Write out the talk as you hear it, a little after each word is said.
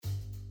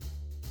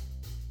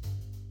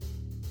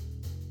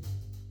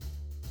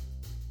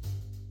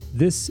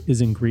This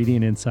is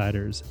Ingredient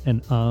Insiders,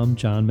 and I'm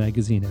John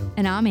Magazzino.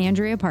 And I'm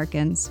Andrea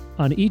Parkins.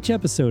 On each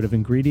episode of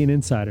Ingredient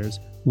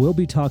Insiders, we'll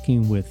be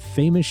talking with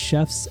famous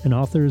chefs and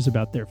authors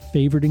about their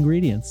favorite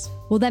ingredients.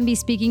 We'll then be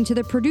speaking to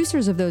the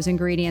producers of those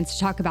ingredients to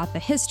talk about the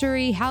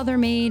history, how they're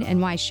made,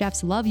 and why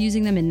chefs love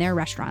using them in their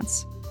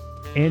restaurants.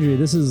 Andrea,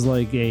 this is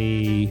like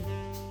a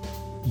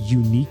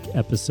unique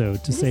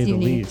episode, to say the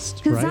least.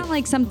 Because it's not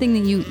like something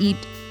that you eat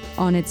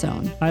on its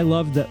own. I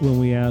love that when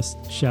we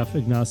asked Chef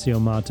Ignacio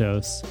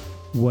Mattos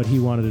what he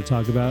wanted to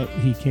talk about,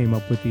 he came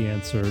up with the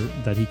answer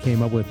that he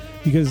came up with.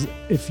 Because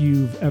if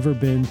you've ever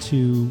been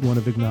to one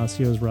of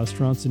Ignacio's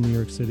restaurants in New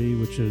York City,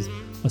 which is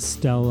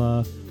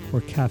Estella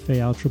or Cafe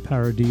Altro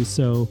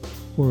Paradiso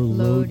or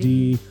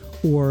Lodi,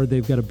 or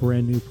they've got a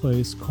brand new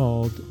place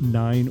called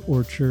Nine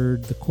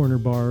Orchard, the corner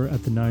bar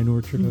at the Nine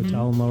Orchard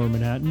Hotel in Lower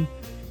Manhattan.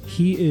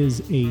 He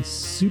is a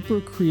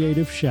super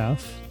creative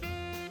chef,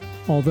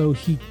 although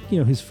he,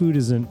 his food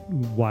isn't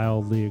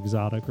wildly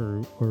exotic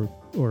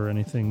or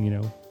anything,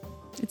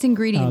 It's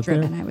ingredient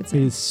driven, I would say.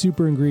 It's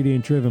super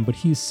ingredient driven, but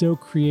he's so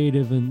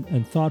creative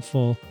and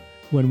thoughtful.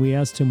 When we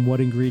asked him what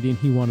ingredient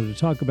he wanted to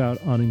talk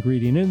about on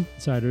Ingredient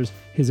Insiders,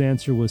 his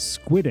answer was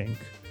squid ink.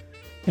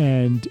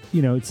 And,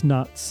 it's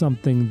not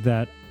something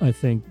that I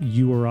think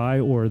you or I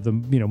or the,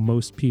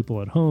 most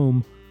people at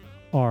home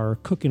are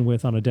cooking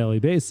with on a daily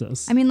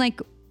basis. I mean,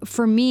 like,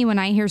 for me, when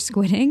I hear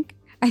squid ink,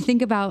 I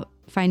think about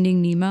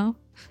Finding Nemo.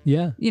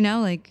 Yeah.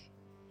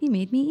 He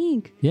made me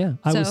ink. Yeah.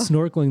 I was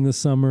snorkeling this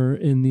summer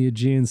in the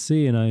Aegean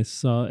Sea and I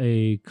saw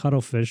a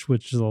cuttlefish,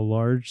 which is a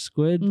large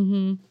squid.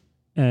 Mm-hmm.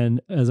 And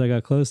as I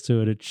got close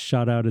to it, it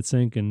shot out its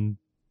ink and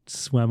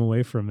swam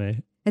away from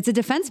me. It's a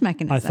defense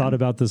mechanism. I thought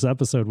about this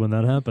episode when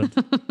that happened.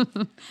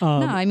 No,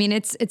 I mean,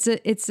 it's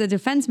a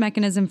defense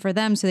mechanism for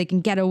them so they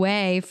can get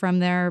away from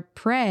their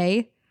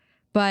prey.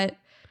 But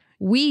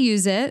we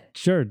use it.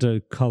 Sure,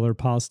 to color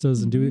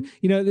pastas and do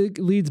it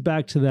leads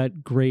back to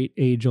that great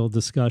age-old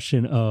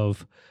discussion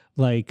of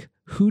like,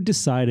 who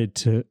decided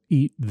to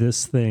eat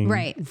this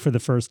thing for the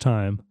first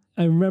time?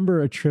 I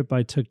remember a trip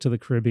I took to the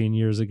Caribbean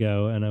years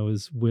ago, and I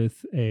was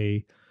with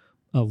a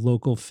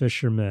local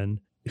fisherman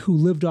who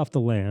lived off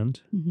the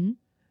land. Mm-hmm.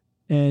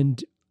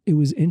 And it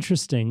was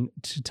interesting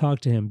to talk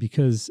to him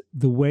because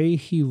the way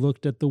he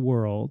looked at the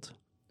world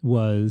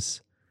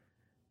was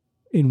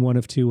in one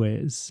of two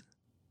ways.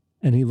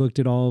 And he looked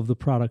at all of the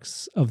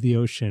products of the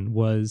ocean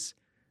was,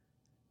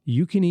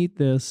 you can eat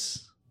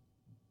this,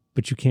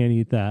 but you can't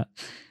eat that.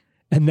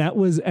 And that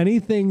was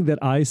anything that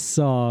I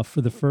saw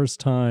for the first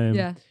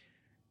time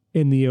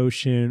in the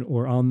ocean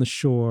or on the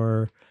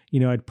shore.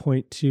 I'd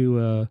point to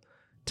a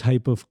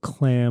type of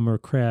clam or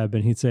crab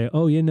and he'd say,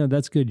 oh,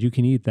 that's good. You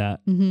can eat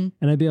that. Mm-hmm.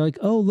 And I'd be like,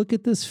 oh, look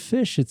at this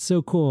fish. It's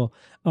so cool.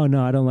 Oh,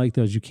 no, I don't like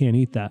those. You can't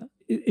eat that.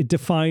 It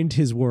defined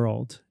his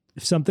world.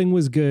 If something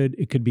was good,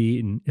 it could be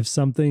eaten. If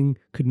something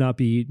could not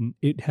be eaten,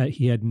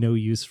 he had no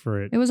use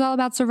for it. It was all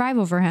about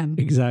survival for him.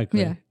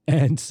 Exactly. Yeah.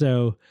 And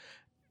so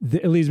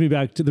it leads me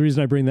back to the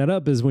reason I bring that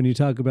up is when you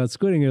talk about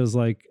squidding, it was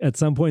like at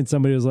some point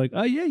somebody was like,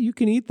 oh yeah, you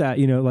can eat that.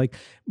 Like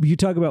you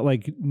talk about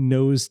like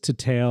nose to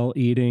tail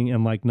eating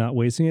and like not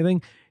wasting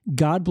anything.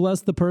 God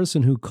bless the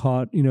person who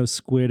caught,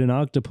 squid and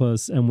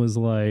octopus and was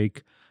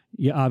like,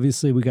 yeah,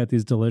 obviously we got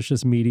these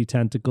delicious meaty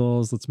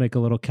tentacles. Let's make a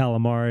little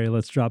calamari.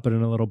 Let's drop it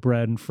in a little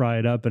bread and fry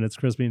it up and it's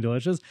crispy and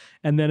delicious.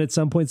 And then at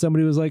some point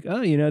somebody was like,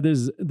 oh,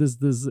 there's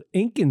this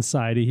ink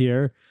inside of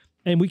here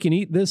and we can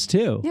eat this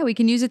too. Yeah, we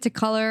can use it to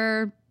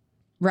color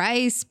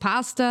rice,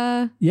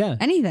 pasta,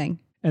 anything.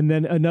 And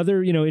then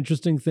another,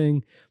 interesting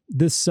thing,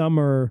 this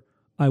summer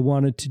I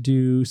wanted to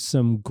do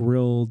some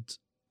grilled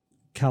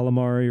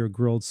calamari or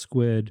grilled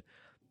squid.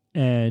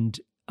 And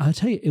I'll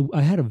tell you,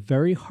 I had a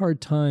very hard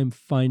time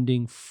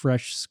finding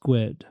fresh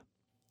squid.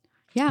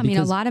 Yeah, I mean,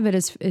 a lot of it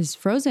is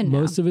frozen now.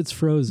 Most of it's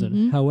frozen.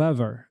 Mm-hmm.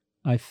 However,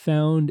 I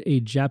found a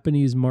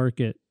Japanese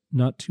market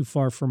not too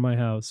far from my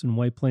house in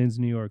White Plains,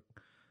 New York.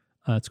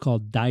 It's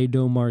called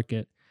Daido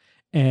Market.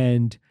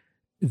 And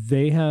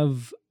they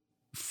have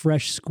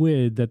fresh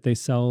squid that they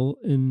sell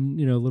in,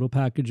 little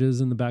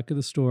packages in the back of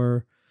the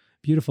store.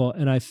 Beautiful.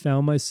 And I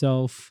found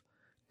myself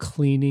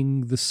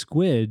cleaning the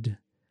squid.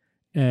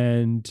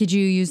 And did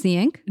you use the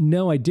ink?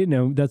 No, I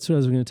didn't. That's what I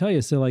was going to tell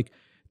you. So like,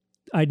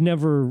 I'd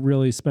never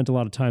really spent a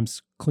lot of time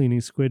cleaning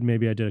squid.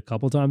 Maybe I did a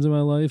couple times in my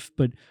life,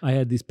 but I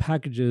had these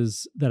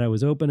packages that I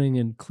was opening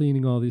and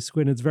cleaning all these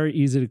squid. And it's very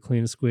easy to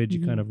clean a squid.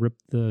 You kind of rip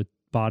the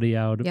body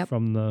out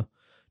from the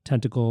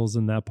tentacles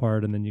and that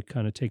part. And then you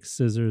kind of take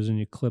scissors and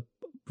you clip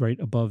right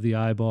above the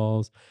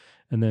eyeballs.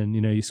 And then,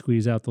 you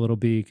squeeze out the little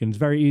beak and it's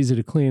very easy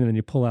to clean. And then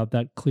you pull out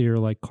that clear,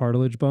 like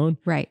cartilage bone.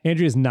 Right.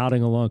 Andrea's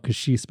nodding along because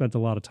she spent a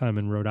lot of time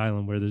in Rhode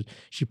Island where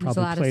she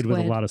probably played with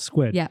a lot of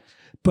squid. Yeah.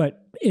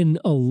 But in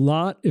a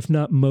lot, if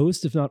not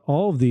most, if not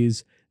all of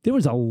these, there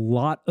was a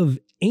lot of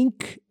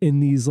ink in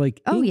these like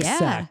ink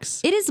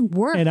sacks. It is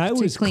work. And I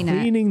was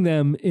cleaning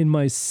them in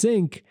my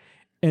sink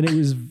and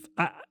it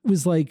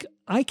was like,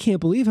 I can't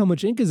believe how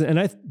much ink is in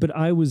it.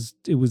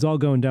 It was all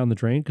going down the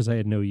drain because I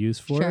had no use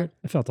for it.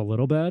 I felt a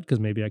little bad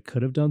because maybe I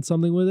could have done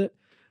something with it.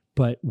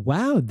 But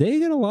wow, they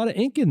got a lot of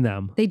ink in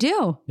them. They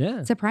do.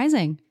 Yeah.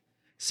 Surprising.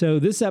 So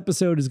this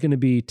episode is going to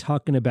be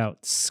talking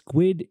about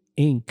squid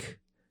ink.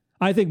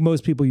 I think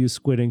most people use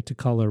squid ink to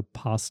color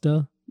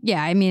pasta.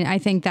 Yeah, I mean, I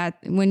think that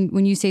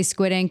when you say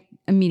squid ink,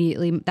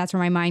 immediately that's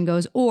where my mind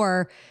goes,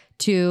 or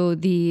to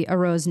the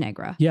arroz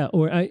negra. Yeah,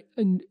 or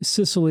in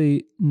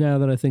Sicily, now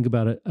that I think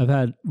about it, I've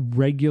had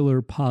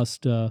regular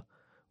pasta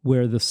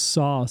where the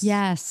sauce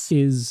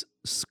is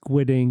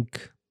squid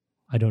ink.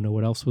 I don't know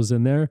what else was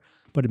in there,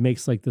 but it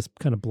makes like this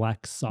kind of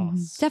black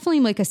sauce.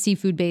 Definitely like a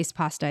seafood-based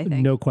pasta, I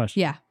think. No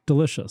question. Yeah.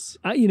 Delicious.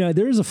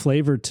 There is a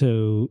flavor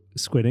to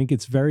squid ink.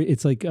 It's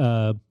like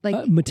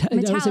metallic-y. I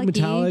would say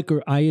metallic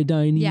or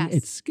iodine-y.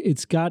 Yes.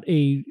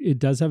 It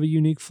does have a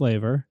unique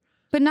flavor.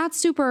 But not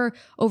super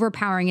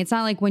overpowering. It's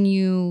not like when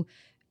you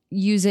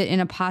use it in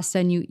a pasta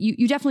and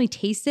you definitely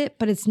taste it,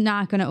 but it's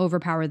not going to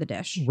overpower the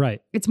dish.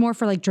 Right. It's more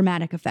for like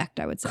dramatic effect,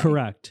 I would say.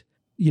 Correct.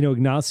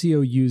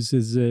 Ignacio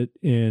uses it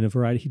in a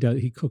variety.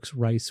 He cooks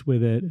rice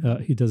with it.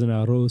 He does an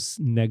arroz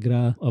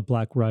negra, a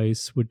black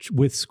rice, which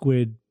with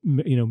squid,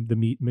 the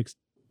meat mixed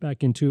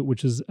back into it,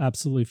 which is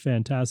absolutely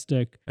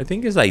fantastic. I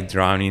think it's like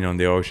drowning on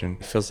the ocean.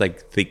 It feels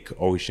like thick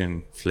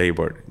ocean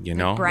flavored,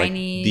 like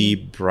briny. Like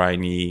deep,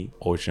 briny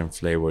ocean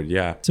flavored.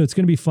 Yeah. So it's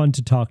going to be fun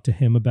to talk to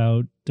him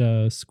about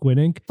squid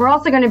ink. We're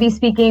also going to be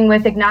speaking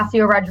with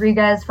Ignacio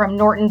Rodriguez from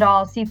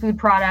Nortindal Seafood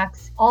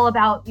Products, all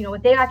about,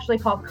 what they actually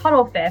call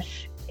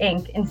cuttlefish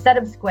ink instead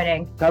of squid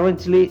ink.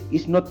 Currently,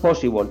 it's not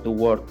possible to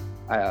work,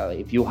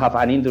 if you have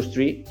an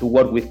industry, to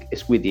work with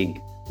squid ink.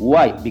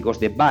 Why? Because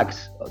the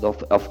bags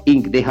of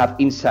ink they have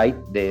inside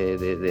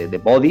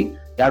the body,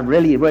 they are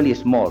really, really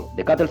small.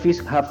 The cuttlefish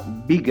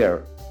have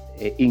bigger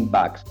ink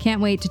bags.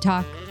 Can't wait to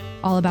talk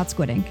all about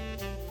squid ink.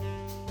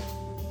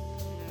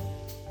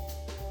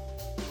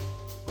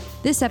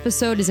 This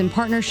episode is in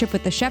partnership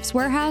with The Chef's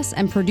Warehouse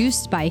and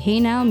produced by Hey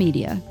Now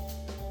Media.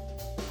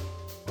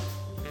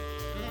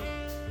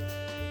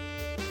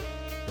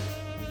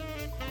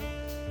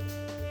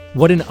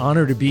 What an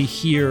honor to be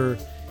here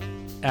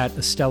at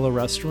Estella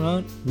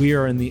Restaurant. We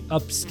are in the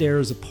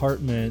upstairs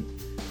apartment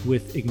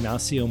with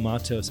Ignacio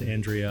Mattos,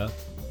 Andrea,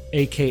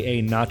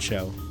 aka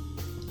Nacho.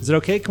 Is it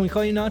okay? Can we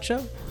call you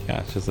Nacho?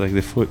 Yeah, just like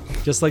the food.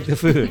 Just like the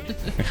food.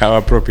 How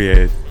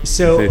appropriate.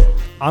 So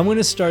I'm going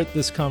to start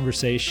this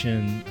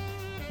conversation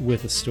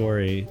with a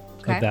story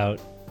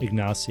about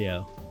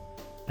Ignacio.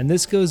 And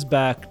this goes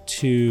back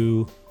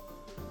to,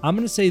 I'm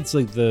going to say it's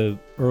like the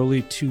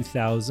early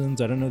 2000s.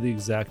 I don't know the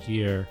exact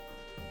year.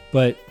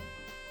 But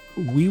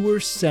we were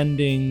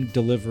sending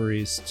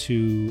deliveries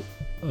to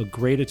a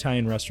great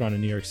Italian restaurant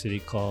in New York City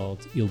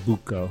called Il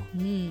Buco.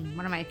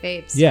 One of my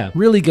faves. Yeah,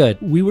 really good.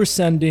 We were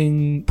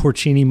sending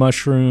porcini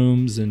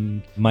mushrooms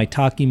and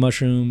maitake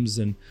mushrooms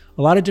and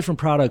a lot of different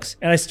products.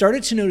 And I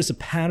started to notice a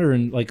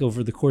pattern like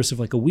over the course of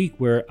like a week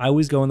where I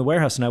would go in the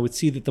warehouse and I would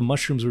see that the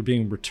mushrooms were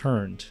being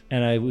returned.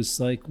 And I was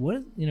like,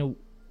 what,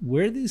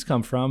 where did these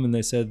come from? And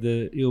they said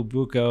the Il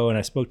Buco. And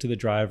I spoke to the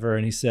driver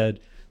and he said,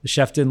 the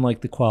chef didn't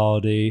like the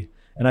quality.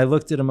 And I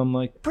looked at him, I'm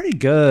like, pretty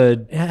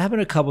good. It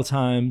happened a couple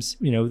times.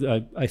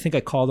 I think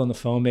I called on the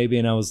phone maybe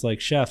and I was like,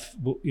 chef,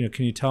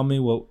 can you tell me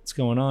what's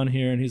going on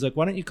here? And he's like,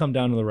 why don't you come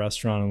down to the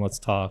restaurant and let's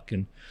talk?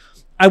 And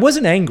I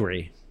wasn't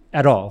angry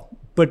at all,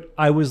 but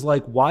I was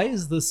like, why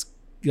is this,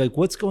 like,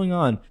 what's going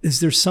on?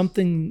 Is there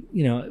something,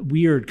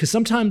 weird? Because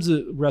sometimes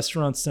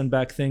restaurants send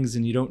back things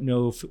and you don't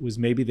know if it was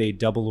maybe they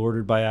double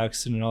ordered by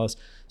accident and all this.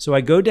 So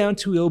I go down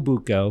to Il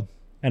Buco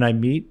and I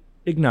meet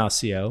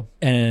Ignacio,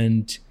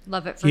 and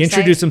he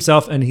introduced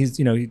himself, and he's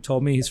he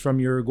told me he's from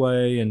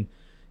Uruguay, and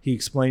he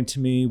explained to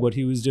me what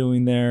he was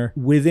doing there.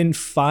 Within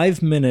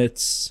 5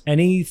 minutes,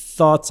 any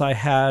thoughts I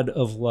had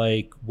of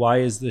like, why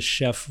is the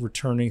chef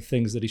returning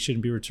things that he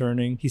shouldn't be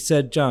returning? He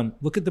said, John,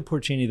 look at the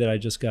porcini that I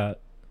just got.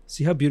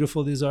 See how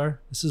beautiful these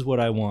are? This is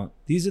what I want.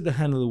 These are the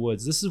hen of the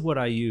woods. This is what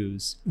I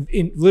use.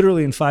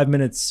 Literally in 5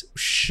 minutes,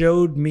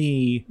 showed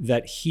me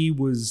that he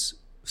was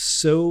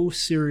so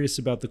serious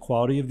about the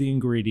quality of the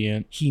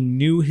ingredient. He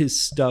knew his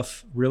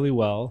stuff really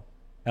well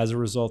as a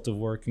result of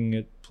working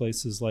at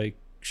places like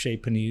Chez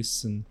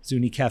Panisse and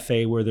Zuni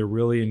Cafe, where they're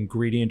really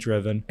ingredient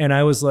driven. And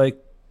I was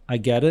like, I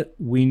get it.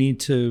 We need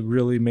to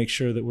really make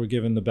sure that we're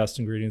giving the best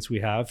ingredients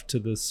we have to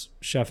this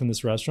chef in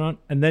this restaurant.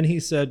 And then he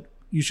said,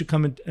 you should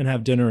come and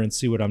have dinner and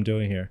see what I'm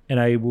doing here. And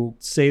I will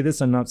say this,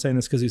 I'm not saying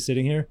this because he's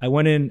sitting here. I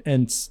went in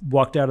and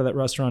walked out of that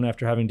restaurant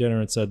after having dinner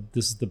and said,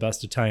 this is the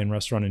best Italian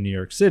restaurant in New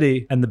York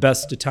City. And the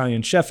best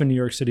Italian chef in New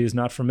York City is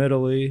not from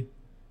Italy.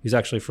 He's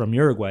actually from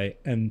Uruguay.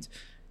 And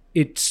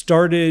it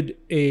started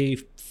a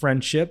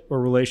friendship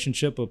or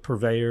relationship, a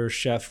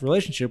purveyor-chef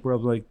relationship where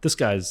I'm like, this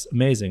guy's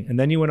amazing. And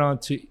then you went on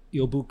to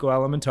Il Buco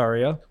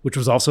Alimentaria, which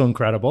was also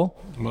incredible.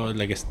 Well,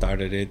 like I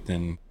started it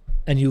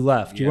and you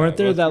left. You weren't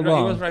there that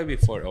long. It was right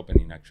before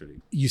opening,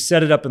 actually. You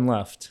set it up and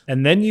left.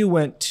 And then you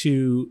went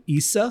to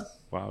Isa.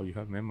 Wow, you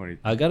have memory.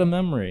 I got a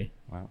memory.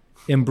 Wow.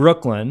 In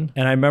Brooklyn.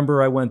 And I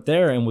remember I went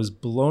there and was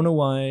blown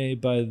away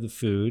by the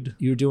food.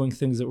 You were doing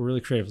things that were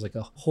really creative. It was like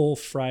a whole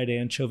fried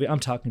anchovy. I'm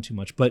talking too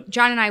much, but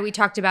John and I, we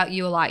talked about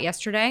you a lot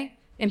yesterday.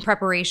 in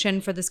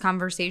preparation for this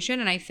conversation.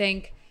 And I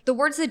think the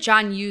words that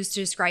John used to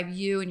describe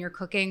you and your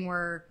cooking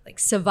were like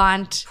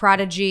savant,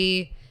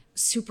 prodigy,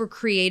 super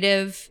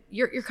creative.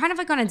 You're kind of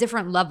like on a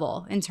different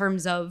level in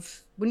terms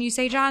of, when you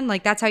say John,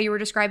 like that's how you were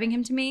describing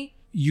him to me.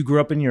 You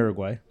grew up in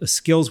Uruguay,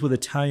 skills with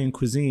Italian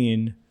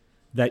cuisine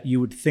that you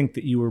would think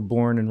that you were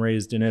born and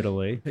raised in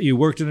Italy. You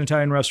worked in an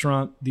Italian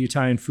restaurant. The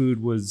Italian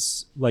food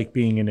was like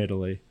being in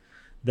Italy.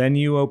 Then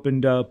you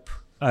opened up,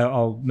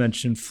 I'll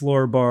mention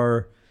Floor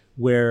Bar,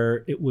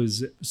 where it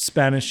was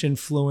Spanish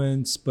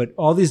influence, but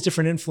all these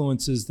different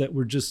influences that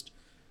were just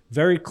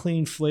very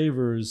clean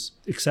flavors,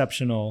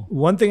 exceptional.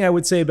 One thing I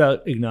would say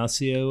about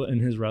Ignacio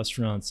and his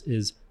restaurants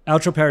is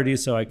Altro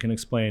Paradiso, I can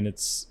explain,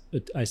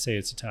 I say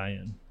it's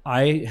Italian.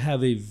 I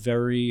have a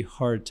very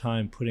hard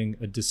time putting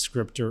a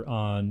descriptor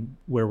on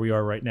where we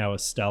are right now,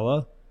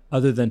 Estella,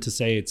 other than to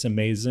say it's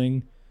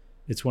amazing.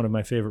 It's one of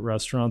my favorite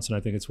restaurants, and I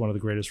think it's one of the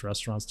greatest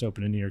restaurants to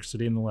open in New York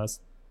City in the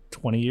last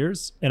 20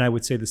 years. And I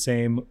would say the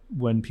same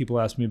when people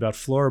ask me about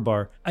Flora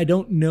Bar. I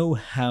don't know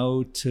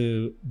how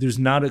to, there's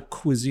not a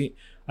cuisine.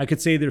 I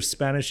could say there's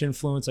Spanish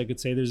influence. I could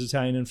say there's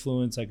Italian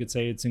influence. I could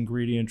say it's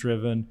ingredient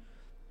driven.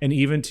 And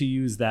even to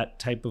use that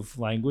type of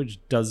language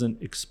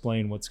doesn't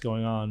explain what's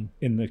going on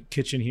in the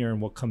kitchen here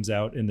and what comes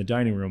out in the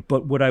dining room.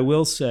 But what I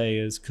will say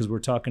is, because we're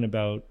talking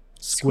about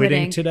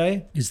squidding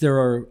today, is there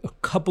are a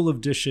couple of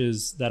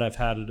dishes that I've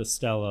had at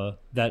Estella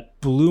that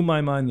blew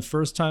my mind the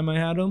first time I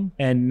had them.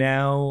 And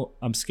now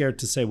I'm scared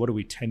to say, what are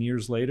we, 10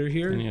 years later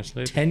here? 10 years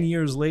later. 10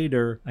 years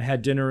later, I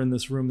had dinner in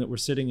this room that we're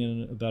sitting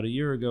in about a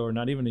year ago, or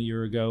not even a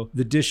year ago.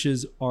 The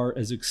dishes are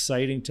as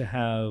exciting to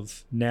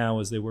have now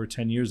as they were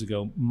 10 years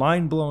ago.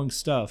 Mind-blowing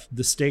stuff.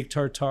 The steak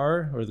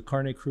tartare or the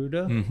carne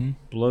cruda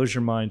blows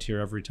your mind here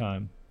every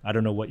time. I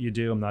don't know what you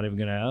do. I'm not even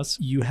going to ask.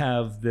 You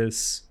have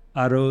this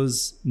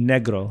arroz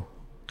negro.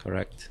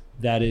 Correct.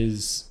 That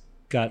is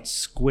got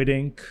squid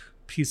ink,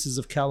 pieces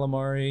of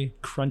calamari,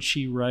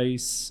 crunchy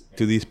rice.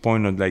 To this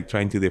point of like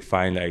trying to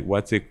define like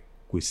what's the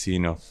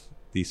cuisine of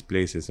these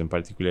places, in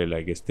particular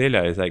like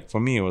Estela, is like, for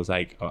me it was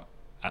like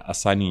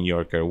as a New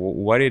Yorker,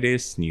 what it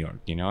is New York,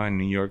 you know? And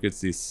New York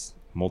is this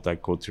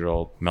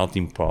multicultural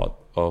melting pot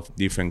of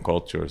different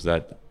cultures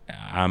that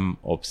I'm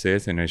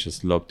obsessed, and I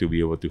just love to be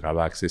able to have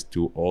access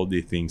to all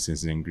the things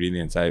and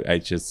ingredients. I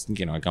just,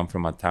 you know, I come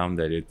from a town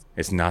that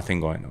it's nothing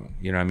going on.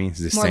 You know what I mean? It's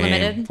the more same.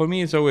 Limited. For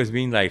me, it's always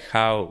been like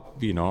how,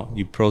 you know,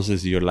 you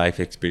process your life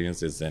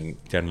experiences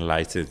and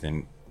internalize it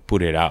and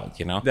put it out,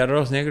 you know? The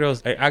arroz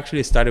negros, I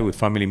actually started with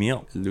family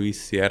meal. Luis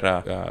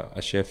Sierra,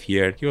 a chef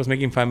here, he was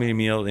making family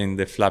meal in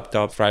the flap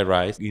top fried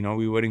rice. You know,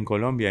 we were in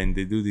Colombia and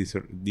they do this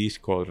dish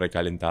called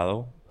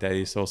recalentado. That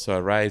is also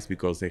a rice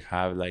because they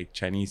have like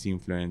Chinese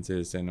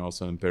influences, and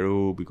also in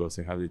Peru because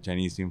they have the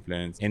Chinese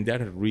influence, and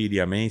they're really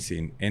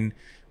amazing. And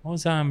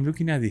also I'm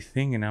looking at this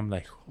thing and I'm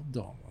like, hold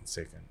on one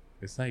second.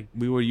 It's like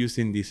we were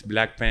using these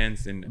black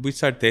pans and we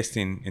start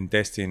testing and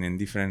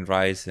different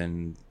rice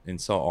and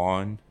so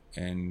on.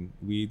 And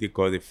we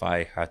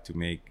decodify how to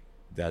make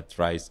that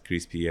rice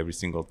crispy every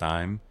single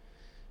time,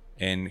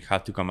 and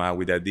have to come out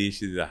with a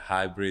dish that is a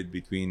hybrid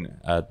between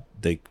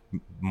the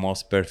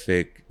most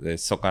perfect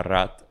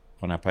socarrat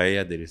on a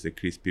paella. There is the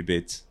crispy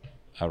bits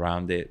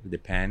around the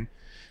pan,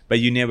 but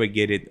you never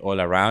get it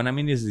all around. I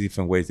mean, there's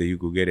different ways that you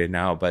could get it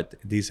now, but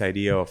this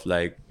idea of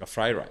like a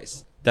fried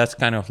rice, that's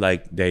kind of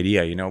like the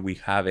idea, you know. We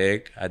have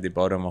egg at the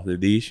bottom of the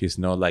dish. It's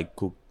not like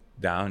cooked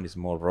down, it's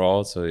more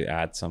raw, so you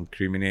add some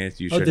creaminess.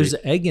 Usually, there's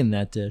egg in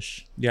that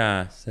dish.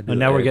 Yeah. Oh,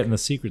 now we're getting the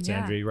secrets,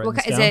 Andrew. You writing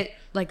this Is down? it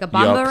like a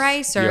bamba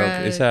rice or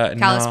it's a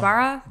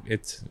calaspara? No,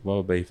 it's,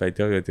 well, but if I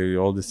tell you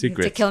all the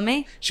secrets. To kill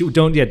me?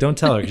 Don't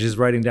tell her. She's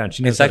writing down.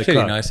 She knows It's actually,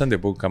 how to cook. no, it's on the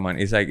book. Come on.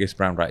 It's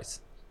brown rice.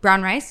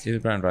 Brown rice?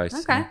 It's brown rice.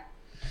 Okay. Yeah.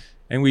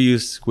 And we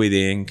use squid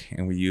ink,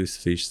 and we use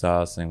fish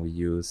sauce, and we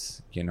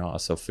use, you know, a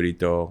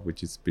sofrito,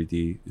 which is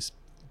pretty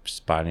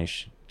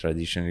Spanish,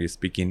 traditionally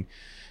speaking.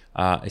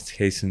 It's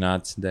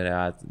hazelnuts that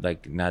add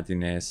like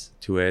nuttiness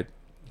to it.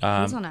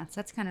 Hazelnuts,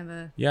 that's kind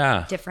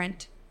of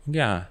different.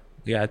 Yeah,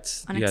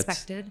 it's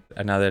unexpected. It's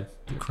another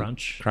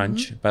crunch,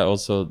 but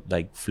also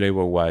like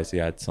flavor wise, it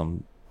adds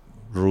some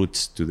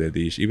roots to the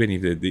dish, even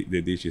if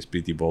the dish is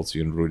pretty ballsy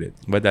and rooted.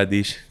 Where that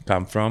dish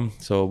come from?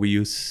 So we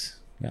use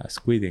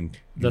squid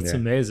ink. That's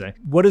amazing.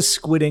 What does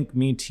squid ink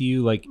mean to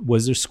you? Like,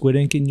 was there squid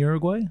ink in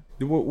Uruguay?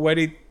 What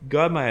it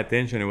got my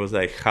attention, it was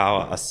like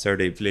how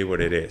assertive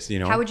flavor it is, you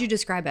know? How would you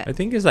describe it? I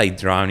think it's like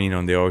drowning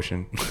on the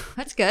ocean.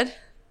 That's good.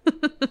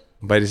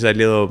 But it's a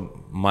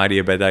little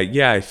muddy, but like,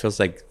 it feels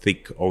like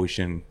thick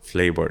ocean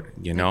flavored,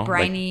 you know? Like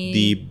briny. Like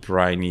deep,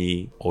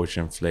 briny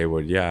ocean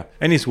flavored, yeah.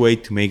 And it's way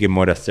to make it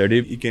more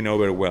assertive. It can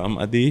overwhelm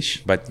a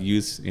dish, but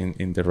used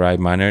in the right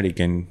manner, it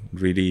can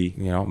really,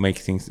 you know, make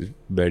things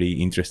very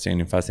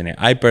interesting and fascinating.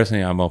 I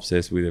personally am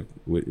obsessed with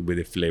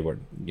the flavor,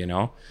 you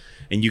know?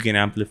 And you can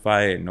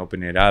amplify it and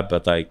open it up,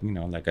 but like, you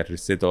know, like a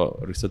risotto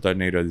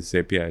negro di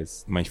sepia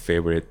is my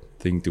favorite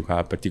thing to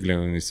have,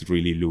 particularly when it's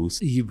really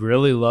loose. You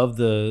really love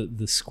the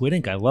squid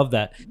ink. I love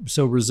that.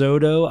 So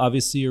risotto,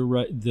 obviously you're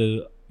right.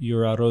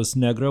 your arroz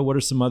negro. What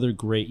are some other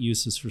great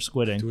uses for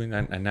squidding? Doing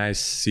a nice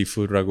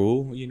seafood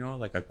ragu, you know,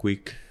 like a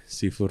quick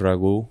seafood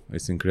ragu.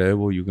 It's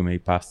incredible. You can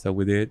make pasta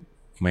with it,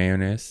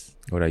 mayonnaise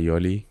or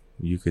aioli.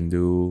 You can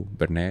do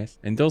béarnaise.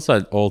 And those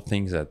are all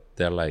things that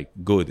they're like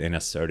good and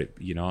assertive,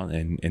 you know,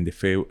 and the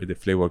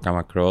flavor come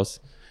across.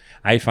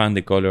 I found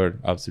the color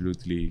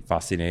absolutely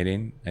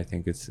fascinating. I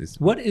think it's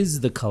What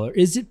is the color?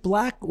 Is it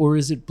black or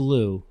is it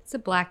blue? It's a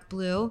black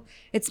blue.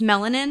 It's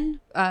melanin,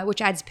 which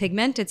adds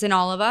pigment. It's in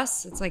all of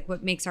us. It's like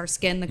what makes our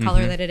skin the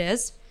color that it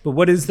is. But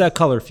what is that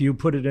color? If you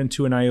put it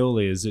into an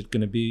aioli, is it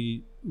going to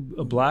be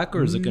a black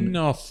or is it going to...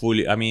 Not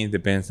fully. I mean, it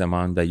depends the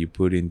amount that you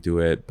put into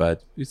it,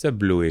 but it's a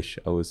bluish,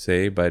 I would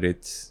say. But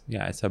it's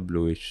a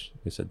bluish.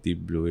 It's a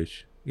deep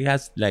bluish. It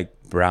has like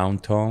brown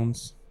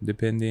tones,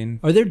 depending.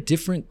 Are there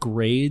different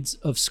grades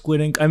of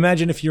squid ink? I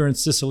imagine if you're in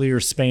Sicily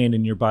or Spain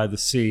and you're by the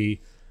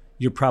sea,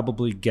 you're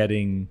probably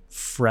getting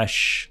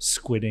fresh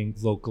squid ink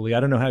locally. I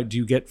don't know how, do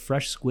you get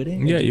fresh squid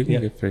ink? Yeah, you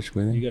can get fresh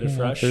squid ink. You get it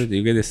fresh?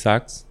 You get the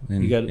sacks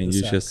and you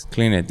sack. just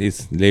clean it.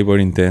 It's labor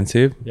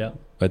intensive. Yeah.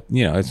 But,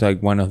 you know, it's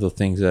like one of the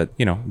things that,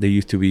 you know, they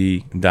used to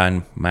be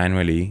done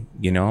manually,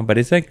 you know, but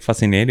it's like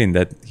fascinating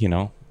that, you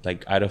know,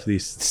 like out of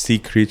these sea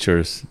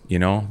creatures, you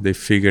know, they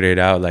figured it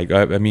out. Like,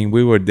 I mean,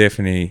 we were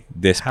definitely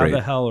desperate. How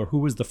the hell, or who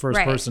was the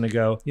first person to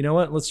go, you know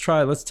what,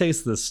 let's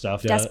taste this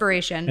stuff.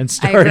 Desperation. And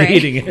start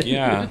eating it.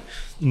 Yeah.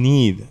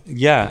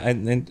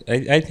 And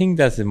I think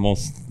that's the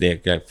most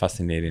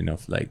fascinating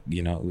of, like,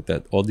 you know,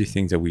 that all these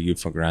things that we give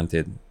for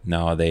granted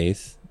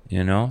nowadays,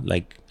 you know,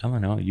 like, I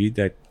don't know, you eat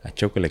a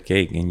chocolate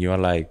cake and you're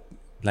like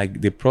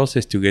the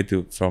process to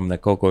get from the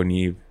cocoa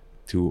nib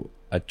to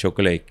a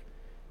chocolate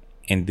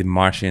and the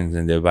margins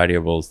and the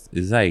variables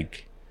is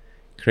like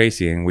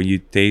crazy. And when you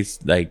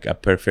taste like a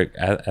perfect,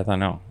 I don't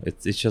know,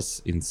 it's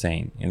just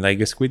insane. And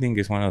like squid ink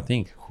is one of the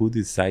things. Who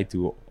decide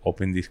to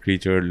open this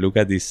creature? Look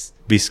at this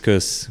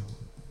viscous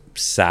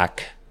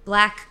sack,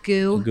 black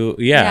goo.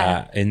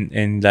 Yeah.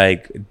 And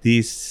like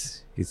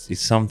this is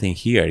something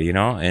here, you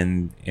know.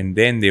 And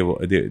then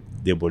the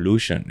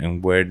evolution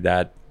and where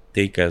that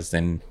take us,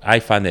 and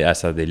I find it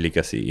as a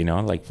delicacy, you know,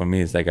 like for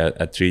me it's like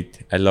a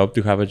treat. I love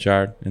to have a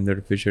jar in the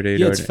refrigerator.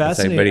 Yeah, it's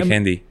fascinating. It's like very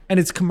handy, and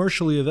it's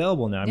commercially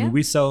available now. I mean,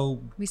 we sell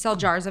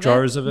jars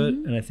of it,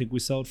 and I think we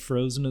sell it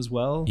frozen as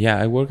well. Yeah,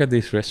 I work at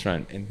this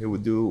restaurant and we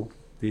would do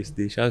this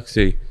dish.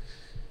 Actually,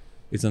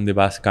 it's on the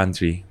Basque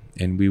Country,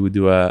 and we would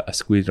do a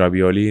squid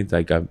ravioli. It's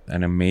like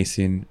an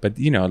amazing, but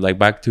you know, like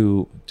back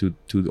to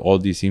all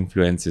these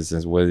influences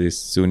as well as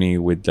Sunni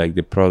with like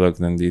the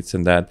product and this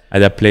and that. At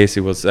that place,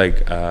 it was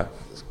like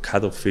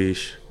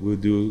cuttlefish. We'll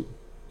do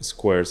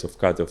squares of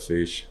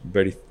cuttlefish,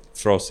 very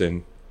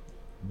frozen,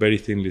 very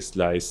thinly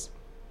sliced.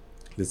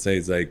 Let's say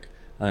it's like,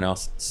 I don't know,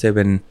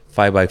 7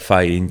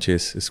 5x5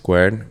 inches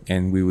squared,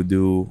 and we would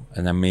do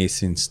an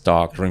amazing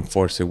stock,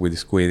 reinforce it with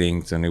squid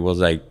ink, and it was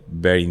like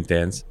very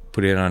intense.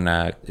 Put it on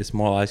a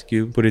small ice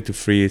cube, put it to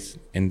freeze,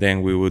 and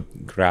then we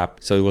would wrap.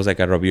 So it was like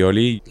a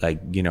ravioli,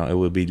 like, you know, it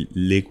would be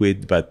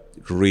liquid but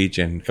rich,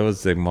 and it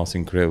was the most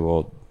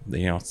incredible,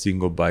 you know,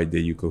 single bite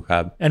that you could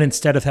have. And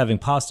instead of having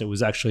pasta, it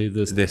was actually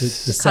the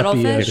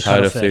cuttlefish.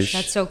 Cuttlefish.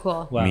 That's so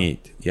cool. Wow.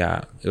 Meat.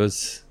 Yeah, it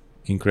was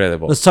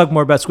incredible. Let's talk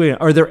more about squid.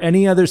 Are there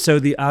any other? So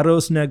the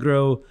arroz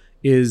negro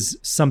is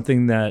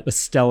something that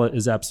Estella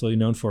is absolutely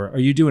known for. Are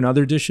you doing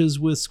other dishes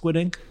with squid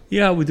ink?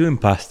 Yeah, we're doing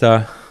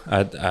pasta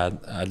at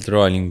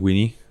raw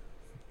linguine.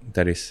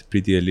 That is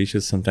pretty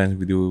delicious. Sometimes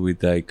we do it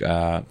with like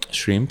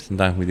shrimp.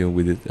 Sometimes we do it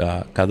with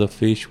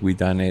cuttlefish. We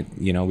done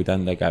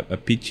like a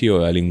pici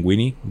or a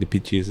linguine. The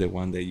pici is the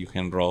one that you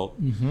can roll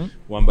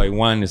one by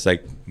one. It's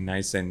like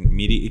nice and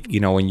meaty. You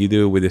know, when you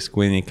do it with the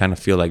squid, it kind of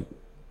feel like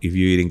if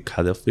you're eating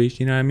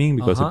cuttlefish. You know what I mean?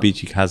 Because the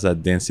pici has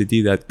that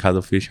density that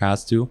cuttlefish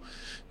has too.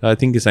 I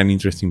think it's an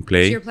interesting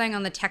play. So you're playing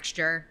on the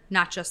texture,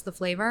 not just the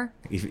flavor?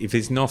 If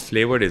it's not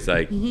flavored, it's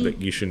like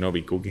you should not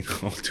be cooking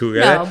all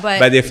together. No,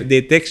 but if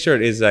the texture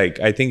is like,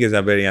 I think it's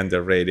a very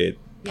underrated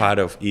part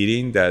of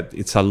eating, that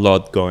it's a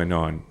lot going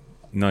on,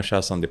 not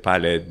just on the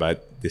palate,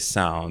 but the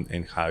sound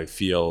and how it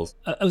feels.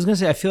 I was going to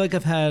say, I feel like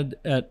I've had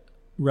at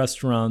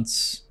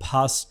restaurants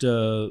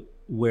pasta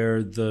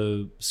where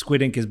the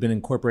squid ink has been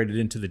incorporated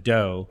into the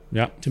dough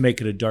to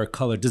make it a dark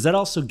color. Does that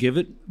also give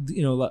it,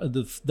 you know,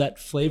 that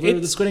flavor of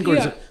the squid ink, or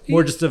is it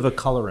more just of a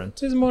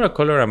colorant? It's more a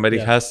colorant, but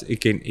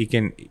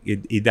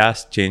it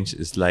does change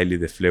slightly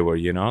the flavor,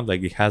 you know,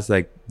 like it has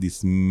like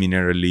this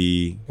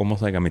minerally,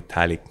 almost like a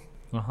metallic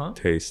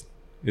taste.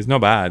 It's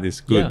not bad,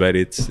 it's good, but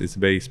it's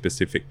very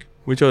specific.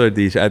 Which other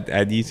dish?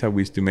 At Isa,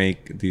 we used to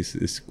make this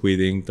squid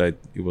ink that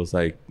it was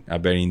like a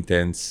very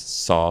intense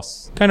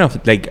sauce, kind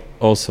of like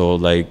also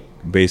like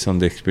based on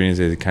the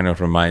experiences, it kind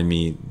of remind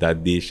me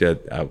that dish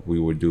that we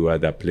would do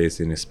at that place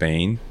in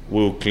Spain.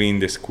 We'll clean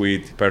the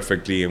squid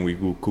perfectly and we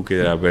will cook it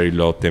at a very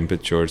low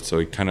temperature, so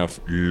it kind of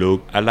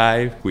looked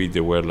alive.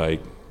 They were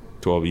like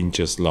 12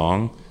 inches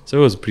long, so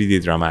it was pretty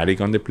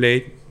dramatic on the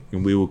plate.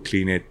 And we will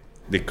clean it.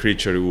 The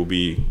creature will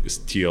be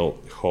still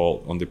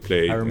whole on the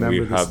plate. I remember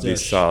and we have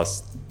this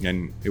sauce,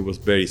 and it was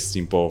very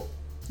simple.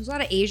 There's a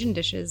lot of Asian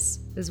dishes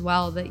as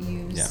well that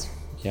use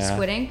Yeah.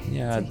 Squid ink?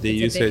 Yeah, It's they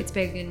use it. It's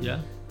big. And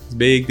It's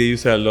big. They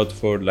use it a lot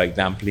for like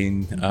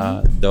dumpling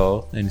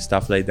dough and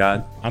stuff like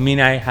that. I mean,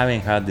 I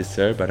haven't had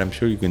dessert, but I'm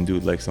sure you can do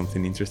like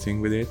something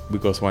interesting with it,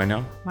 because why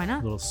not? Why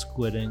not? A little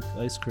squid ink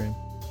ice cream.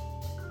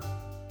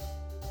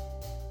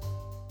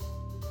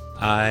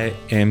 I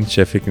am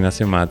Chef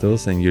Ignacio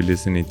Mattos, and you're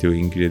listening to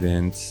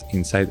Ingredients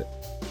Insider.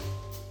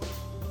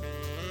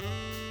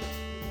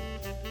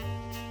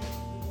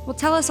 Well,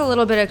 tell us a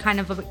little bit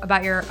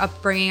about your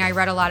upbringing. I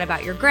read a lot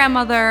about your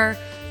grandmother,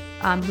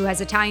 who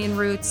has Italian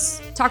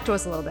roots. Talk to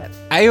us a little bit.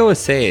 I always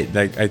say it,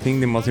 like, I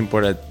think the most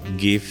important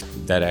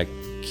gift that a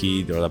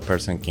kid or a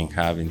person can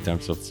have in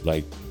terms of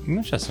like,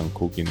 not just on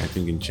cooking, I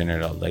think in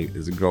general, like,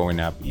 is growing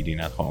up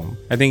eating at home.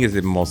 I think it's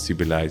the most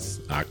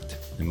civilized act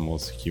and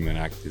most human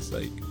act is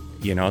like,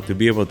 you know, to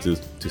be able to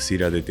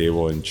sit at the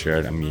table and share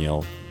a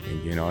meal,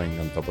 and, you know, and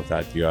on top of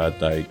that, you add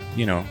like,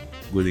 you know,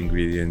 good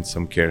ingredients,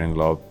 some care and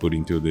love put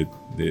into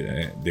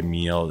the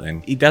meal.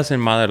 And it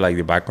doesn't matter like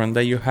the background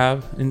that you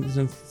have in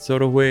some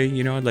sort of way,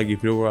 you know, like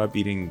if you grow up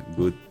eating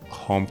good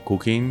home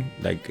cooking,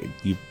 like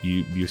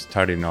you're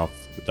starting off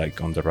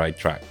like on the right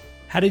track.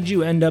 How did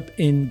you end up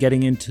in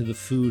getting into the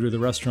food or the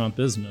restaurant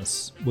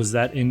business?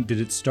 Did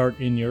it start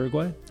in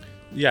Uruguay?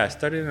 Yeah, I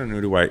started in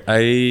Uruguay.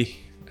 I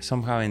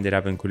somehow ended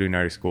up in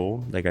culinary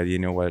school. Like, I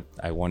didn't know what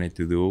I wanted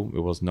to do. It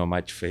was not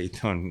much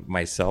faith on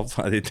myself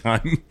at the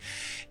time.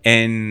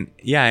 And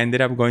yeah, I ended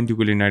up going to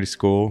culinary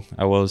school.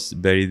 I was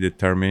very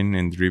determined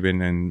and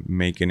driven and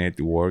making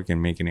it work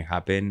and making it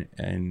happen.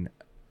 And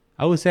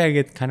I would say I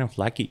get kind of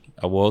lucky.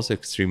 I was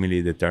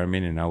extremely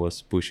determined and I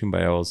was pushing,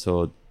 but I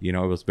also, you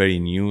know, it was very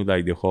new,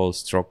 like the whole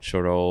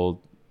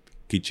structural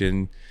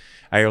kitchen.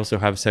 I also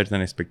have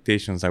certain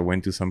expectations. I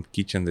went to some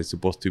kitchen that's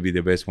supposed to be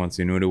the best ones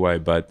in Uruguay,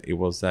 but it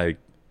was like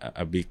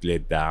a big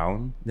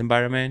letdown, the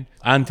environment,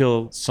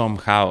 until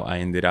somehow I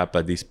ended up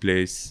at this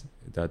place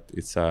that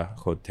it's a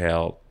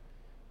hotel,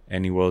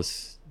 and it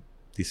was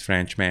this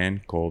French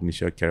man called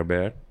Michel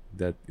Kerber,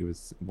 that it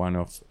was one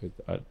of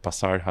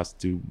Passard has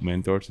two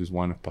mentors. He's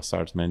one of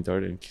Passard's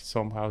mentors, and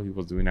somehow he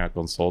was doing a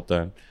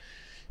consultant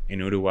in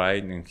Uruguay,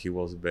 and he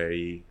was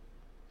very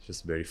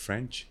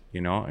French,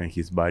 you know, and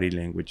his body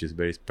language is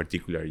very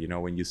particular. You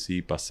know, when you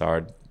see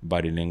Passard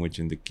body language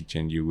in the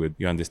kitchen, you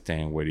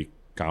understand where it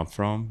come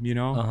from, you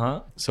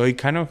know. So it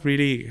kind of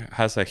really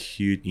has a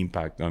huge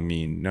impact on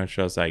me, not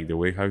just like the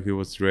way how he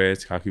was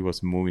dressed, how he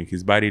was moving,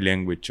 his body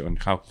language on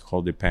how he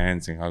hold the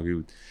pans and how he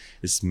would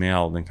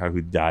smell and how he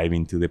would dive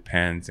into the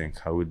pans and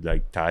how he would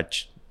like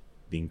touch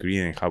the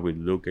ingredient, how he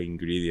would look at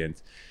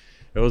ingredients.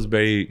 It was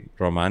very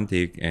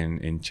romantic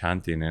and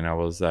enchanting, and I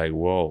was like,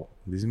 whoa,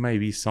 this might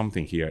be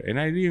something here. And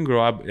I didn't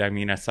grow up, I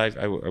mean, aside,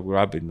 I grew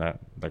up in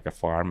like a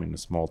farm in a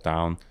small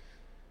town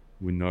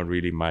with not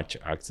really much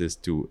access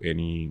to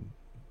any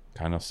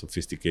kind of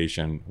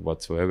sophistication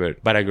whatsoever,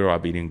 but I grew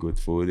up eating good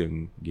food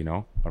and, you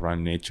know,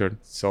 around nature.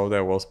 So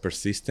that was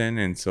persistent,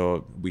 and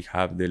so we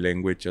have the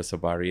language as a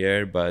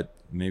barrier, but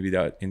maybe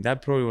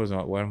that probably was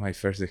one of my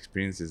first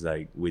experiences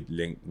like with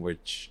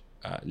language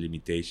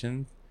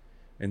limitations.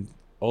 And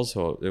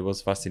also it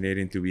was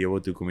fascinating to be able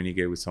to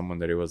communicate with someone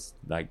that it was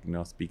like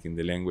not speaking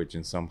the language,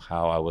 and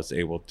somehow I was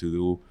able to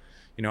do,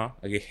 you know,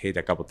 I get hit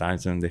a couple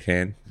times on the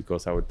hand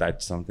because I would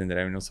touch something that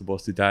I'm not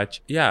supposed to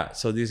touch. Yeah,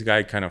 so this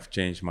guy kind of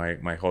changed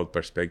my whole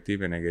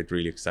perspective, and I get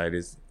really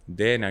excited.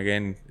 Then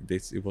again,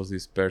 it was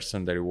this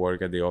person that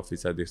worked at the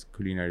office at this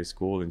culinary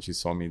school, and she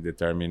saw me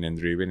determined and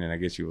driven, and I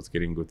guess she was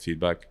getting good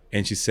feedback.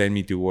 And she sent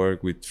me to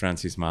work with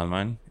Francis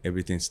Malman.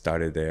 Everything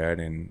started there,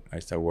 and I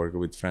started working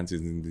with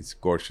Francis in this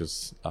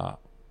gorgeous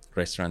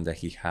restaurant that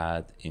he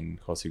had in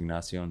Jose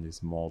Ignacio, in this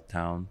small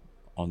town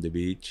on the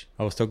beach.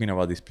 I was talking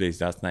about this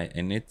place last night,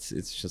 and it's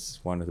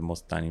just one of the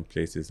most stunning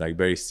places, like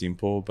very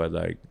simple but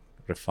like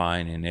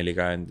refined and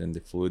elegant, and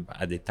the food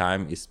at the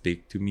time it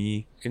speak to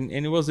me, and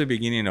it was the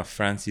beginning of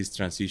Francis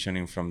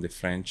transitioning from the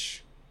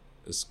French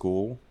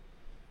school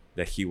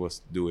that he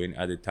was doing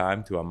at the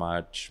time to a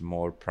much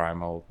more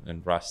primal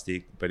and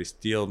rustic, but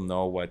still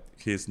know what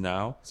he is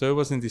now. So it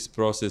was in this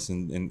process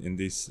and in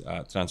this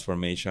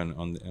transformation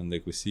on the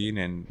cuisine,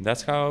 and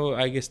that's how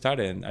I get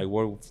started. I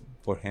worked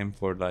for him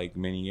for like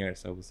many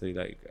years. I would say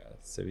like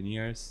 7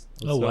 years.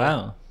 Oh, so.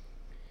 Wow.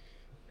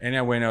 And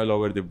I went all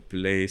over the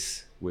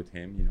place with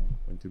him, you know,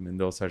 went to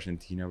Mendoza,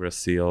 Argentina,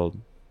 Brazil,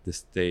 the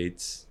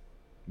States,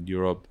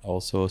 Europe.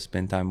 Also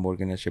spent time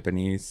working at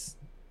Japanese,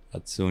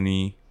 at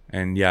SUNY.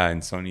 And yeah,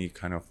 and Sony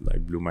kind of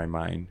like blew my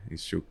mind. It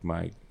shook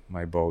my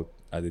boat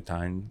at the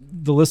time.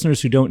 The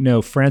listeners who don't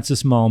know,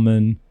 Francis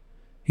Malman,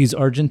 he's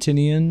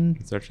Argentinian.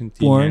 He's Argentinian.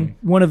 Born.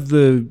 One of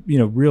the, you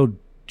know, real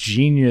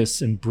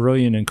genius and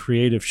brilliant and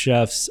creative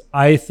chefs.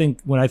 I think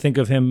when I think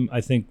of him, I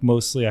think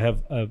mostly I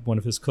have one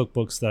of his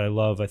cookbooks that I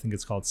love. I think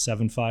it's called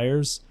Seven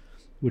Fires,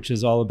 which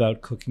is all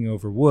about cooking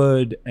over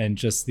wood and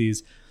just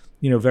these,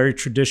 you know, very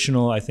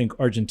traditional, I think,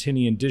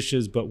 Argentinian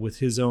dishes, but with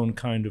his own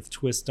kind of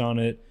twist on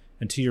it.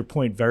 And to your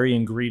point, very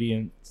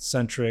ingredient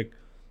centric,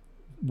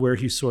 where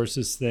he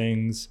sources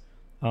things,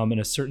 and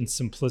a certain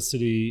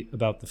simplicity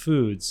about the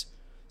foods.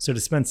 So to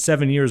spend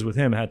 7 years with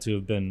him had to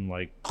have been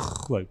like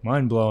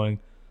mind blowing.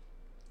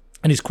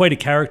 and he's quite a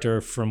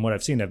character from what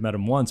I've seen. I've met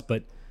him once,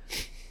 but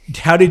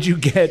how did you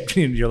get,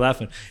 you're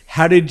laughing,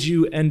 how did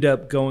you end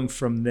up going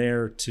from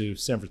there to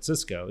San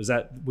Francisco? Was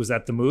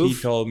that the move?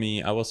 He told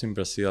me, I was in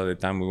Brazil at the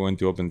time. We went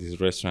to open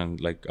this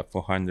restaurant, like a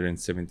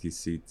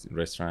 470-seat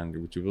restaurant,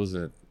 which was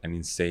an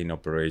insane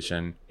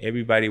operation.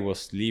 Everybody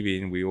was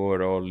leaving. We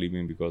were all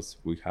leaving because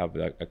we have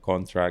like a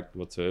contract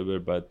whatsoever.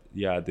 But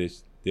yeah,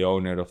 the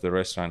owner of the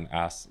restaurant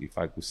asked if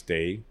I could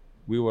stay.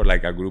 We were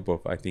like a group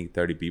of, I think,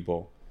 30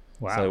 people.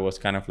 Wow. So it was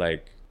kind of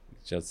like,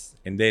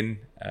 and then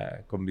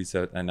convinced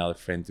another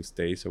friend to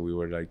stay, so we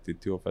were like the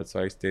two of us. So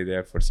I stayed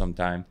there for some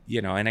time,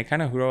 and I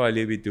kind of grew a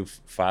little bit too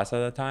fast at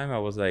the time. I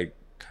was like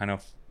kind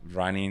of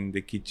running the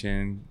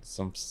kitchen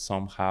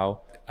somehow.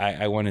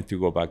 I wanted to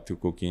go back to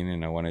cooking,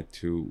 and I wanted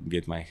to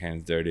get my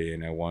hands dirty,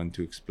 and I want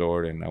to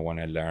explore, and I want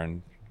to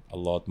learn a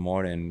lot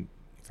more. And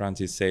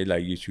Francis said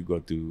like you should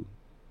go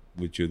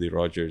with Judy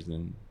Rogers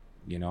and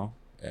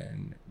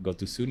and go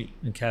to Zuni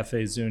and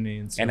Cafe Zuni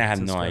in San and I had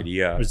Francisco. no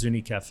idea, or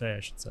Zuni Cafe, I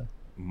should say.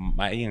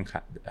 I didn't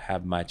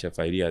have much of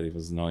idea. There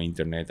was no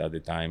internet at the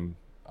time,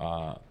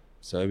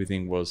 so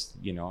everything was,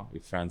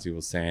 if Francie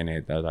was saying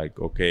it, I was like,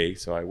 okay.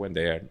 So I went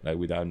there like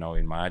without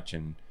knowing much,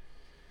 and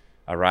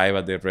arrived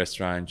at the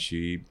restaurant.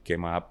 She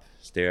came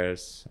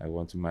upstairs. I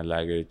went to my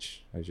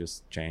luggage. I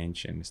just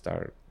changed and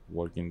started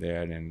working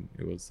there, and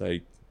it was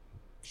like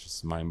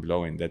just mind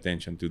blowing. The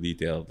attention to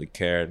detail, the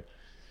care,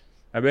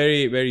 a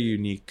very, very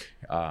unique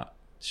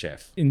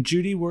chef. And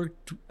Judy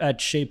worked at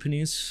Chez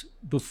Panisse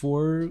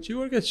before? She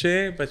worked at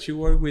Chez, but she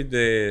worked with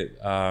the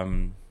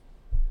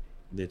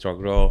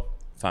Trogro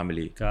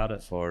family. Got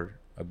it. For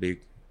a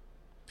big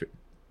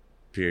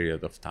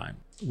period of time.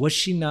 Was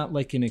she not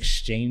like an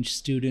exchange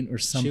student or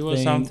something? She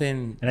was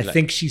something. And I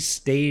think she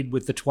stayed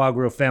with the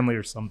Trogro family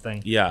or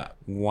something. Yeah,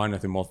 one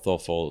of the most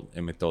thoughtful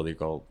and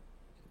methodical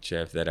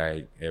chefs that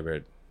I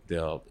ever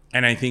dealt.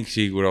 And I think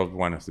she wrote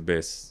one of the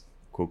best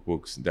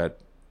cookbooks that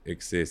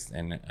exist,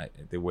 and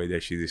the way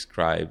that she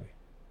described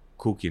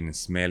cooking and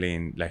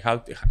smelling, like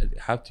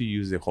how to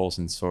use the whole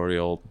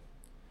sensorial,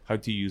 how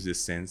to use the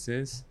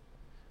senses.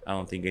 I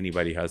don't think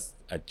anybody has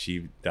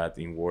achieved that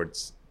in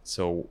words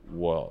so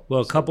well. Well,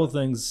 a couple of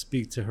things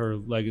speak to her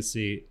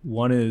legacy.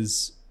 One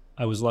is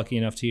I was lucky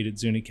enough to eat at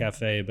Zuni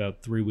Cafe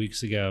about 3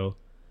 weeks ago,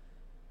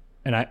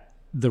 and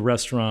the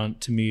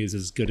restaurant to me is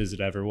as good as it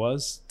ever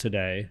was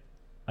today.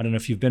 I don't know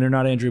if you've been or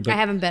not, Andrew, but I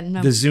haven't been.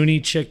 No. The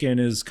Zuni chicken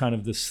is kind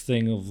of this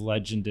thing of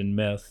legend and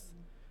myth.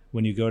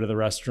 When you go to the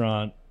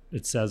restaurant,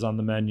 it says on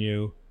the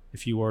menu,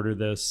 if you order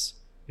this,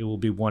 it will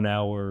be 1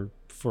 hour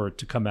for it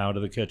to come out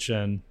of the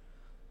kitchen.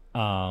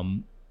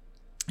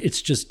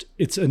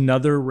 It's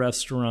another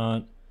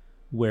restaurant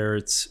where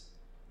it's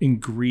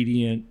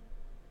ingredient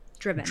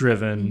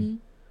driven,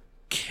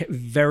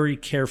 very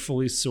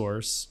carefully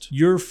sourced.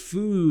 Your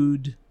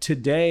food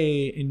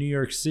today in New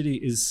York City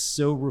is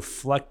so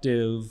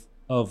reflective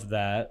of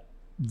that,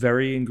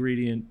 very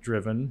ingredient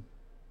driven.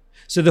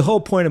 So the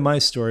whole point of my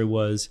story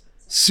was,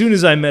 as soon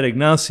as I met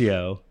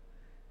Ignacio,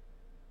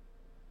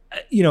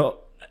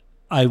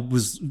 I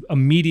was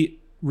immediate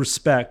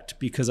respect,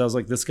 because I was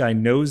like, this guy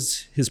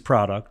knows his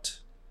product,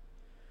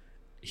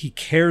 he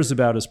cares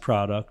about his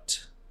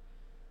product,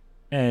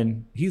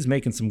 and he's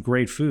making some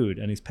great food,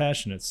 and he's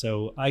passionate.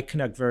 So I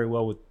connect very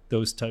well with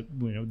those type,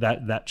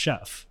 that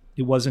chef.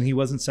 He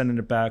wasn't sending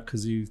it back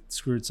because he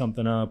screwed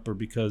something up or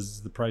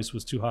because the price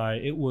was too high.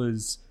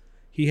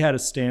 He had a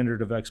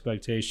standard of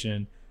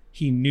expectation.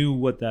 He knew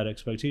what that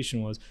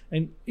expectation was.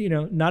 And,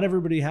 not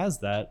everybody has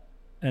that.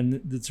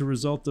 And it's a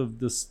result of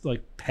this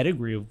like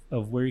pedigree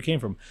of where he came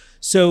from.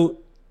 So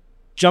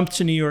jump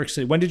to New York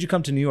City. When did you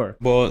come to New York?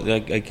 Well,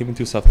 I came in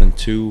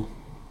 2002.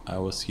 I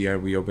was here.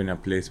 We opened a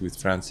place with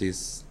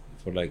Francis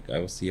I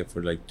was here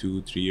for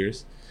 2-3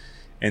 years.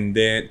 And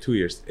then 2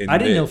 years. And I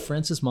didn't know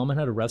Francis Mallman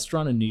had a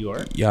restaurant in New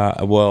York.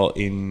 Yeah, well,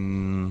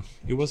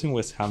 it was in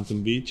West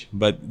Hampton Beach,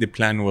 but the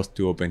plan was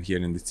to open here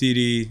in the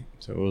city.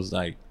 So it was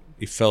like,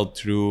 it fell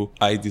through.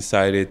 I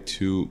decided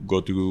to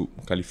go to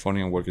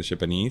California and work at Chez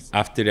Panisse.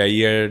 After a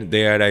year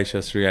there, I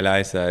just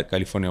realized that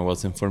California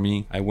wasn't for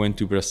me. I went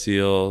to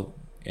Brazil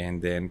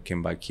and then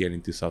came back here in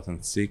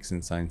 2006.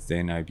 And since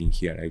then, I've been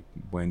here. I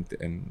went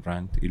and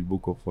ran Il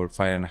Buco for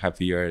 5.5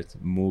 years,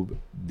 moved,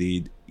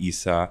 did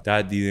Isa.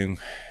 That didn't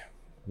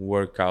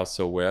work out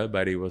so well,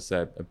 but it was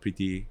a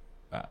pretty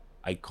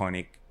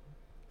iconic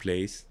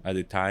place at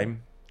the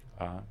time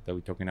that we're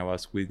talking about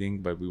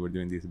squid, but we were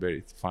doing this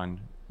very fun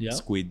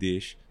squid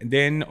dish. And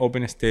then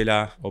open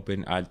Stella,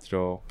 open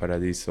Altro,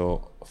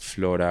 Paradiso,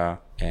 Flora,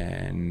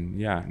 and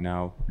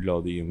now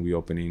Lodi, and we're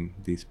opening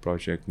this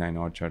project 9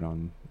 Orchard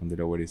on the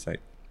Lower East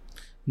Side.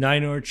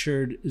 9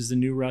 Orchard is the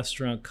new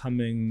restaurant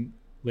coming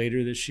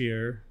later this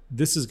year.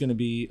 This is going to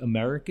be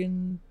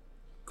American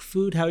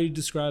food. How do you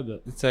describe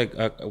it? It's like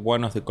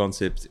one of the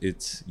concepts.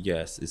 It's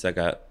like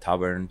a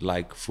tavern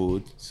like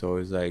food, so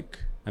it's like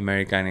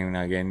American, and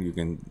again you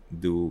can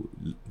do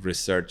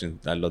research, and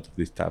a lot of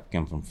this stuff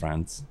came from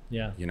France.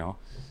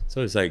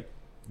 So it's like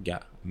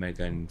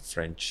American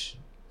French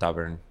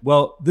tavern.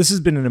 Well, this has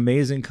been an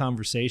amazing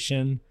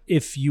conversation.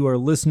 If you are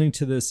listening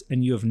to this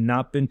and you have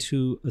not been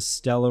to a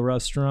Stella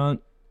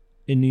restaurant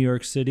in New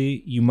York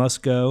City, you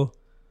must go.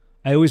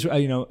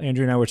 Andrew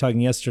and I were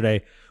talking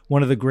yesterday.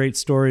 One of the great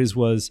stories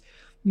was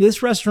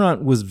this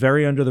restaurant was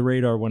very under the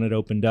radar when it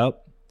opened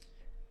up.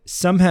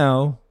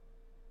 Somehow,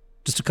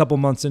 just a couple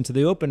months into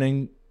the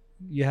opening,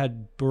 you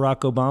had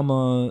Barack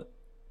Obama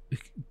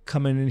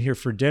coming in here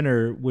for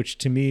dinner, which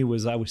to me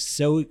was, I was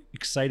so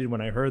excited when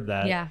I heard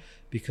that. Yeah.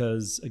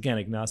 Because again,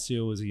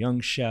 Ignacio was a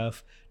young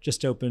chef,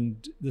 just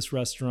opened this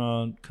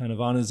restaurant kind of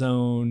on his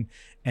own.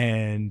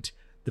 And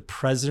the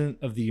president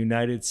of the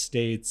United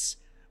States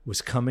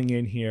was coming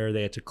in here.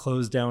 They had to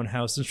close down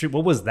Houston Street.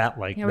 What was that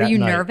like? Yeah, were you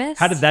nervous?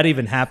 How did that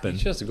even happen?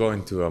 Just go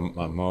into a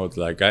mode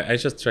like I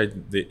just tried.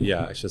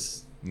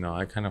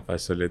 I kind of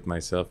isolate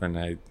myself and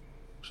I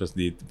just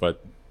did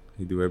what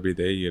I do every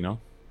day.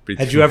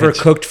 Had you ever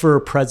cooked for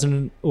a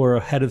president or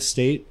a head of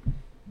state?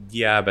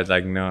 Yeah, but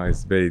no,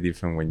 it's very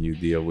different when you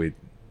deal with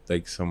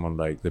someone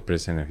like the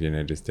president of the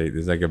United States.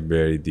 It's a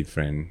very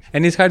different,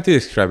 and it's hard to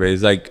describe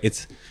it.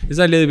 It's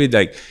a little bit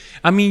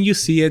you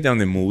see it on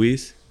the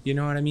movies. You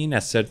know what I mean?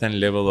 A certain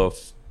level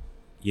of,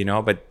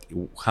 but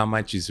how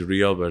much is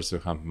real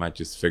versus how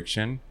much is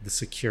fiction? The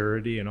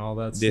security and all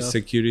that stuff? The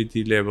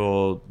security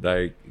level,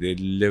 the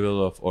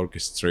level of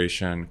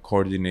orchestration,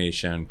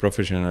 coordination,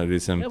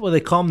 professionalism. Yeah, well, they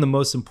call him the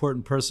most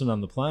important person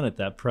on the planet,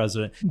 that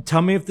president.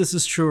 Tell me if this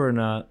is true or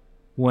not.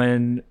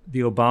 When the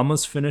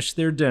Obamas finished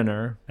their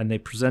dinner and they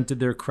presented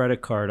their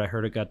credit card, I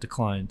heard it got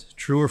declined.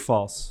 True or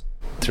false?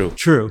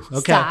 True.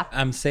 Okay. Stop.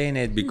 I'm saying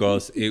it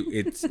because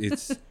it's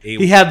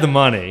he had the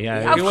money.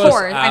 Yeah, of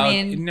course.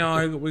 I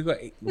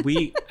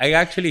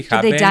actually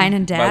happened. Did they dine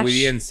and dash? But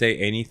we didn't say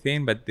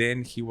anything. But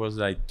then he was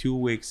 2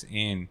 weeks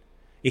in.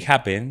 It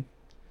happened.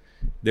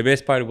 The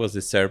best part was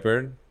the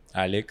server,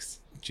 Alex.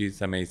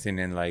 She's amazing,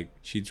 and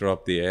she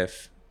dropped the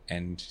F,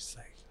 and she's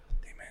like,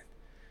 "Damn it!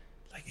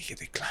 He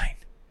declined.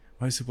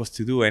 What are you supposed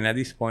to do?" And at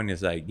this point,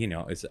 it's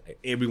it's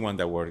everyone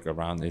that worked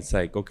around. It's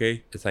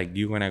okay. It's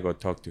you're going to go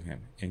talk to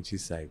him. And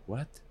she's like,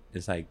 what?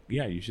 It's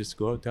yeah, you just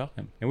go tell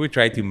him. And we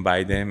tried to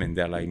invite them, and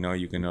they're like, no,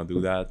 you cannot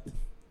do that.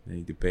 They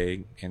need to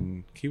pay.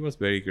 And he was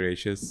very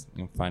gracious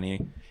and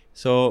funny.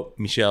 So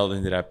Michelle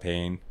ended up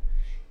paying.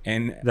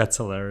 And that's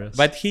hilarious.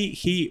 But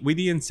we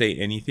didn't say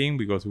anything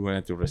because we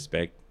wanted to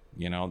respect,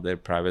 their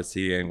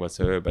privacy and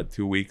whatsoever. But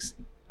 2 weeks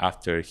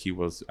after, he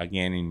was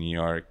again in New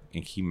York,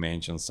 and he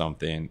mentioned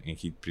something, and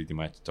he pretty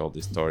much told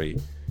the story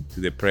to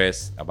the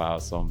press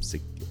about some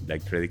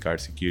credit card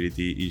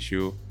security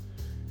issue.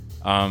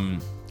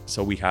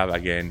 So we have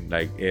again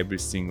every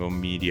single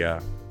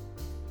media,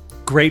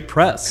 great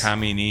press,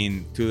 coming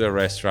in to the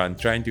restaurant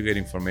trying to get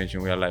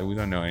information. We are we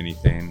don't know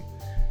anything,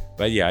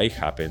 but yeah, it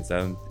happens.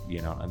 And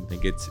I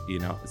think it's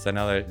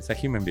it's a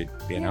human being.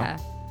 Yeah,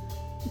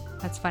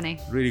 that's funny.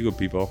 Really good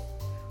people.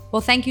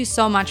 Well, thank you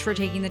so much for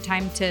taking the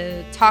time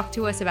to talk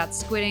to us about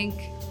Squid Ink.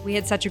 We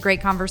had such a great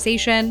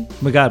conversation. Oh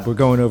my God, we're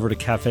going over to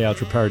Cafe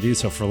Ultra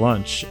Paradiso for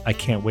lunch. I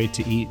can't wait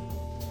to eat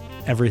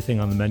everything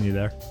on the menu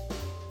there.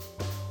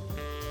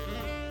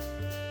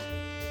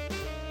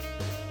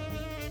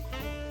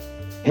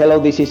 Hello,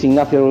 this is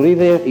Ignacio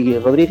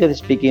Rodriguez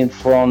speaking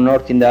from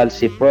Nortindal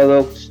Sea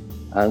Products,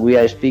 and we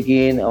are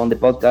speaking on the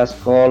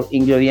podcast called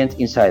Ingredient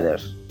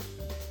Insiders.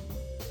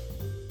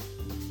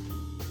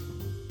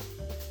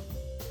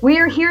 We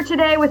are here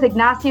today with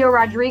Ignacio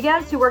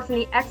Rodriguez, who works in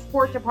the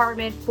export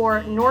department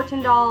for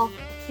Nortindal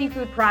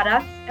Seafood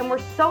Products. And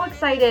we're so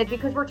excited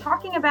because we're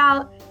talking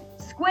about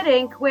Squid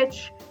Ink,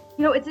 which,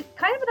 it's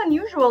kind of an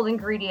unusual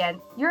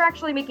ingredient. You're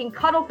actually making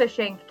cuttlefish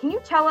ink. Can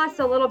you tell us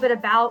a little bit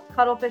about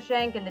cuttlefish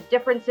ink and the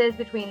differences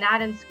between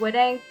that and Squid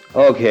Ink?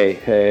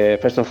 Okay,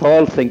 first of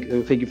all, thank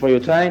you for your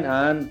time,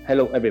 and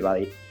hello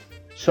everybody.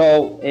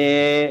 So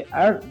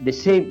are the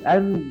same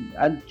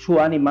are two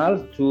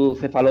animals, two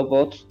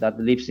cephalopods that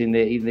lives in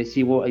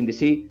the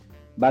sea,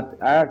 but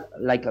are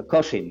like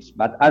cousins,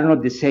 but are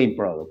not the same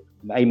product.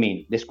 I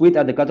mean, the squid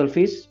and the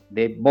cuttlefish,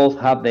 they both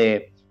have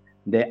the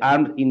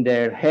arm in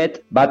their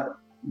head, but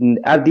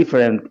are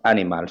different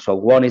animals. So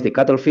one is the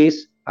cuttlefish,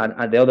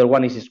 and the other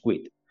one is a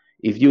squid.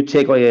 If you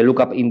take a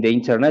look up in the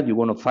internet, you're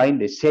going to find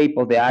the shape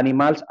of the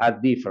animals are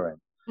different.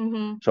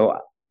 Mm-hmm. So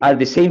are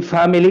the same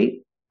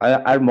family,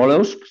 are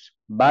mollusks,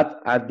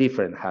 but are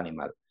different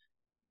animal.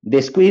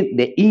 The squid,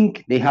 the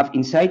ink they have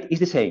inside is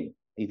the same.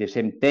 It's the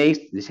same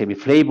taste, the same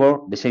flavor,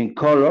 the same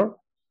color,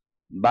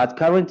 but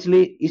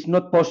currently it's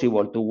not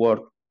possible to work,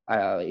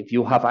 if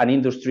you have an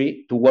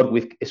industry, to work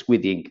with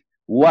squid ink.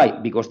 Why?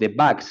 Because the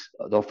bags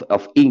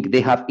of ink they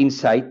have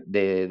inside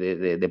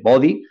the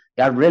body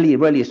are really,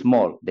 really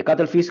small. The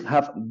cuttlefish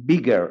have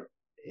bigger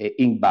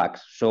ink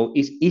bags, so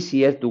it's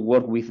easier to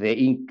work with the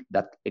ink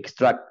that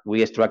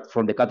we extract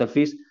from the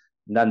cuttlefish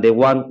than the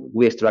one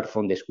we extract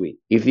from the squid.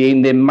 If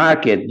in the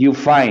market you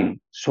find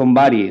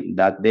somebody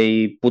that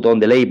they put on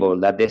the label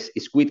that this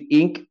is squid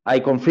ink, I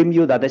confirm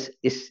you that this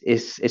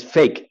is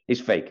fake.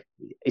 It's fake.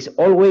 It's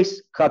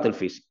always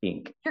cuttlefish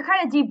ink. You're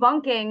kind of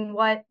debunking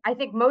what I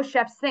think most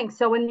chefs think.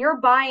 So when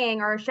you're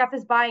buying, or a chef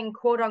is buying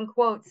quote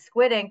unquote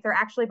squid ink, they're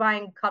actually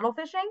buying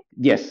cuttlefish ink?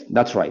 Yes,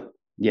 that's right.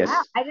 Yes,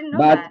 I didn't know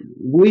but that.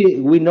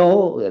 we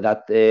know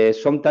that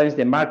sometimes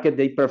the market,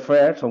 they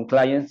prefer, some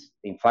clients.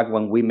 In fact,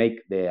 when we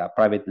make the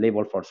private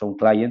label for some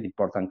clients,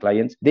 important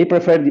clients, they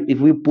prefer if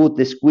we put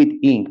the squid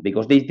ink,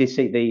 because they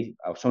say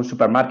some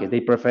supermarkets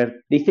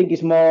they think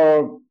it's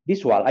more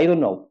visual. I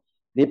don't know.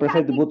 They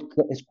prefer to put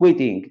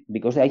squid ink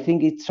because I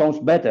think it sounds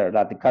better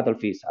than the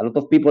cuttlefish. A lot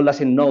of people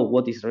doesn't know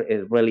what is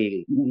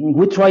really.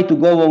 We try to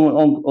go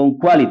on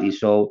quality,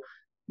 so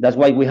that's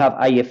why we have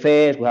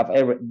IFS, we have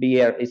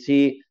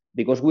BRC,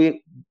 because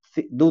we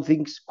do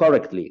things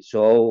correctly.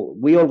 So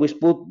we always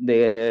put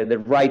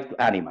the right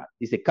animal.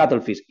 It's the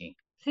cuttlefish ink.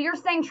 So you're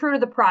staying true to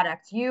the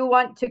product. You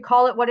want to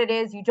call it what it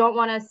is. You don't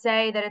want to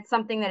say that it's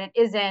something that it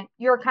isn't.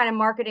 You're kind of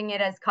marketing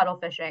it as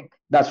cuttlefish ink.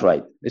 That's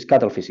right. It's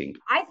cuttlefish ink.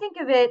 I think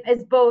of it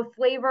as both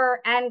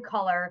flavor and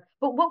color.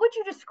 But what would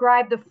you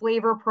describe the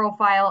flavor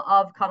profile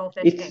of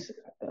cuttlefish ink?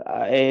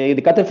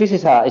 The cuttlefish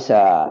is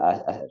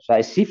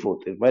a seafood.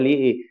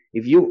 Really,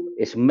 if you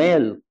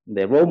smell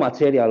the raw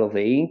material of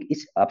the ink,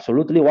 it's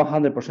absolutely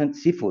 100%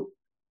 seafood.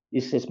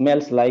 It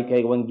smells like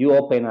when you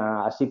open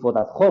a seafood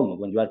at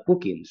home when you are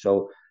cooking.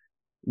 So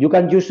you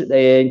can use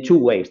in two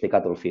ways the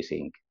cuttlefish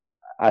ink.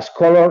 As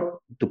color,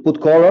 to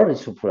put color,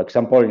 so for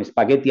example, in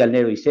spaghetti al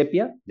nero y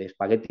sepia, the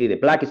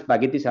black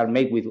spaghettis are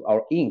made with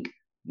our ink.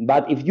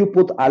 But if you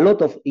put a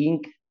lot of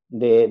ink,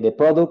 the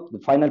product, the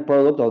final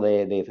product, or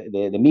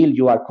the meal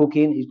you are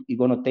cooking is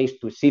going to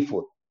taste to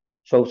seafood.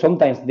 So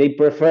sometimes they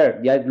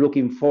are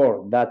looking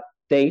for that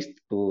taste,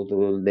 to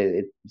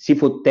the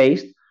seafood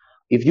taste.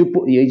 If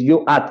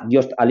you add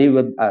just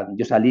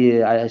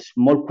a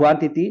small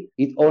quantity,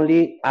 it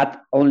only add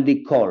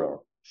only color.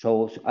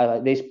 So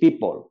there's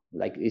people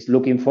like is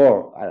looking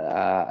for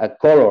a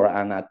color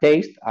and a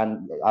taste,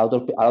 and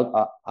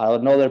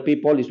another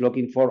people is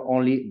looking for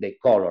only the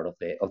color of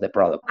the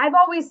product. I've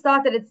always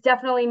thought that it's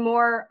definitely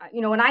more,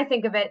 when I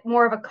think of it,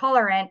 more of a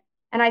colorant.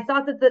 And I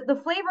thought that the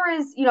flavor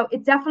is,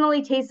 it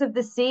definitely tastes of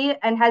the sea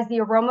and has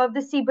the aroma of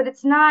the sea, but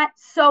it's not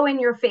so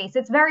in your face.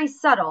 It's very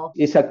subtle.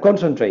 It's a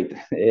concentrate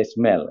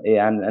smell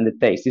and the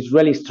taste. It's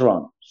really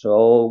strong.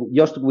 So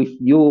just with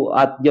you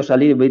add just a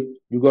little bit,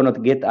 you're going to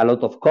get a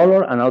lot of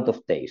color and a lot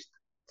of taste.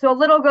 So a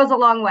little goes a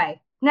long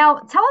way. Now,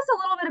 tell us a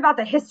little bit about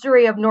the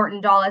history of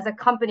Nortindal as a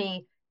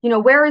company.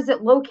 Where is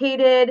it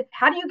located?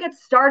 How do you get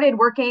started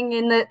working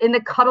in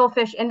the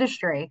cuttlefish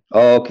industry?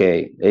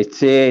 Okay,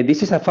 this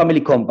is a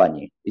family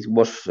company. It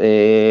was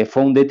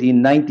founded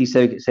in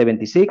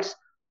 1976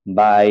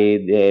 by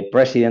the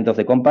president of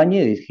the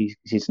company.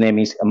 His name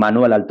is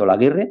Manuel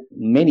Altolaguirre.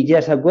 Many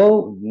years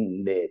ago,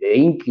 the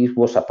ink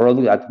was a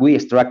product that we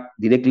extract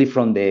directly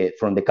from the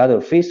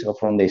cuttlefish or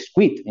from the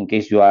squid, in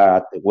case you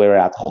were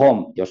at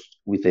home just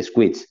with the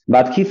squids.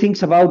 But he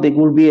thinks about there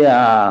will be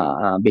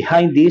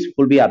behind this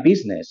will be a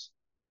business.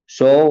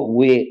 So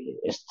we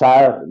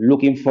start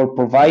looking for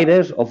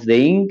providers of the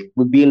ink.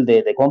 We build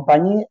the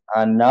company,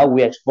 and now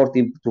we export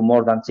it to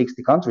more than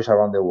 60 countries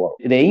around the world.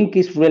 The ink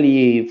is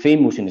really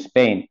famous in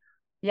Spain.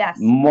 Yes.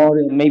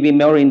 Maybe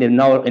more in the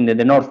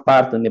north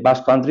part, in the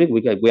Basque Country.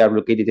 We are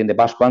located in the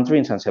Basque Country,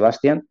 in San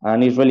Sebastian,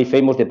 and it's really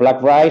famous. The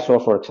black rice, or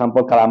for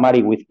example,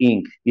 calamari with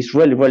ink, is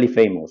really, really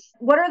famous.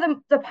 What are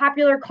the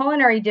popular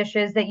culinary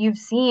dishes that you've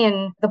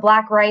seen? The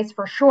black rice,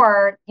 for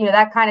sure.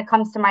 That kind of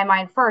comes to my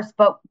mind first.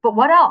 But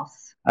what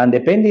else? And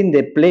depending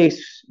the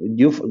place,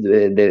 the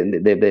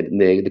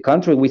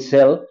country we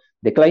sell,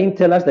 the client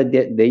tell us that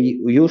they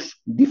use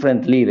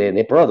differently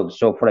the products.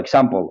 So, for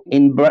example,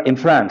 in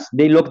France,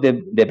 they love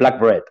the black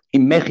bread.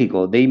 In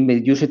Mexico, they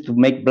use it to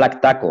make black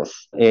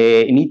tacos.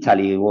 In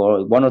Italy,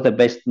 or one of the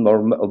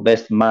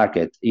best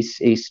markets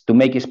is to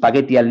make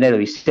spaghetti al nero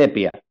y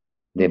sepia,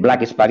 the black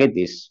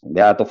spaghettis,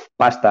 the art of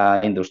pasta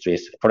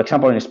industries. For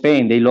example, in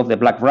Spain, they love the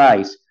black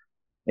rice.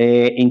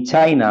 In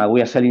China,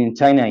 we are selling in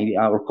China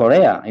or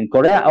Korea. In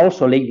Korea,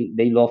 also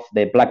they love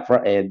the black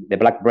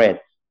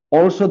bread.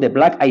 Also, the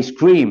black ice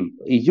cream.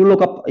 If you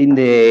look up in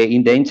the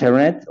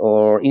internet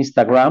or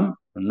Instagram,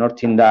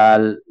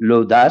 Nortindal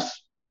Low Dash,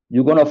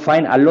 you're gonna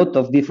find a lot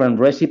of different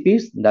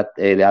recipes that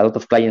a lot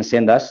of clients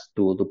send us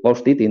to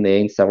post it in the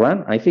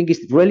Instagram. I think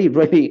it's really,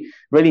 really,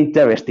 really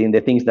interesting,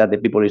 the things that the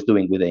people is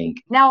doing with the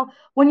ink. Now,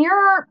 when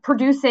you're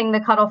producing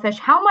the cuttlefish,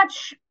 how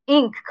much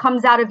ink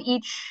comes out of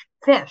each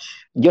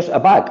fish? Just a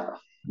bag.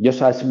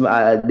 Just as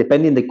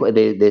depending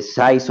the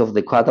size of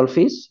the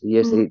cuttlefish,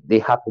 yes, they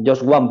have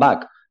just one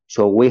bag.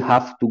 So we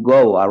have to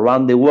go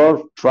around the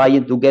world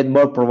trying to get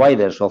more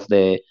providers of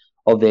the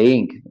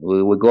ink.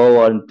 We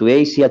go on to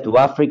Asia, to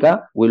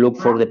Africa. We look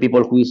for the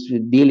people who is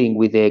dealing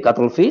with the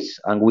cuttlefish,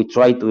 and we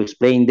try to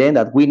explain them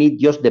that we need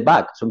just the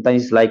bag.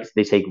 Sometimes it's like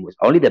they say,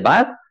 only the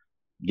bag?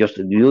 Just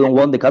you don't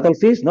want the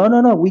cuttlefish?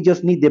 No. We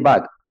just need the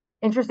bag.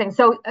 Interesting.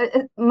 So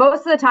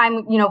most of the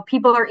time,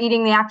 people are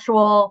eating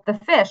the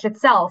fish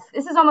itself.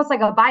 This is almost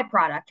like a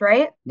byproduct,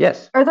 right?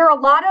 Yes. Are there a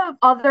lot of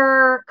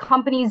other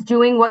companies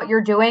doing what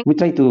you're doing? We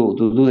try to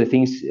do the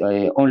things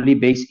only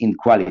based in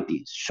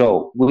quality.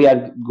 So we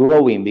are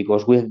growing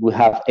because we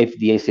have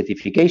FDA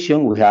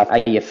certification, we have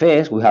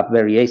IFS, we have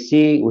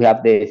VeriAC, we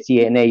have the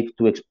CNA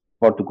to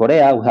export to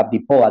Korea, we have the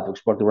POA to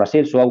export to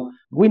Brazil. So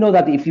we know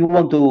that if you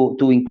want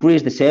to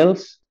increase the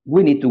sales,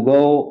 we need to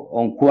go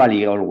on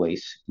quality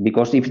always,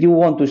 because if you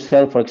want to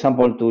sell, for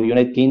example, to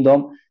United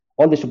Kingdom,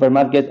 all the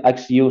supermarkets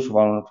ask you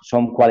for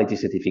some quality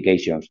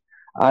certifications,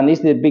 and it's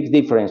the big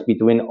difference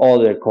between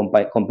other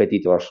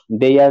competitors.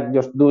 They are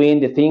just doing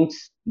the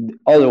things the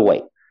other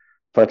way.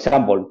 For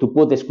example, to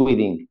put the squid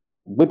ink,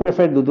 we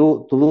prefer to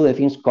do the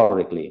things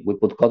correctly. We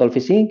put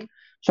cuttlefish ink.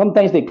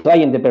 Sometimes the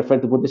client, they prefer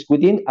to put the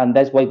squid ink, and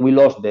that's why we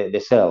lost the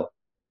sale.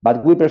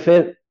 But we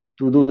prefer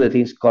to do the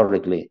things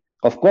correctly.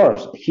 Of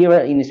course, here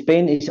in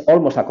Spain, it's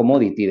almost a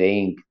commodity, the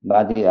ink.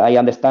 But I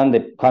understand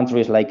that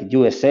countries like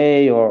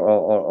USA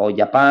or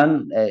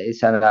Japan,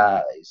 it's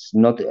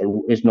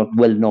not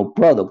well-known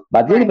product.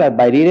 But little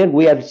by little,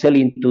 we are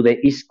selling to the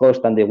East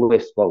Coast and the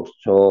West Coast.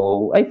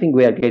 So I think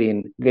we are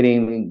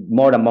getting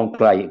more and more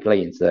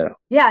clients there.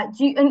 Yeah.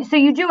 So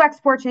you do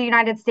export to the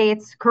United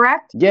States,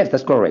 correct? Yes,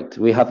 that's correct.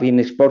 We have been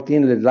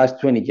exporting the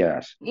last 20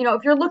 years.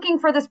 If you're looking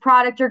for this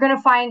product, you're going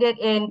to find it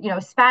in,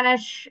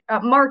 Spanish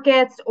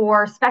markets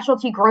or specialty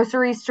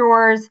grocery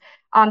stores.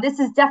 This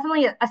is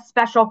definitely a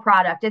special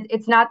product.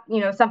 It's not,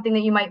 something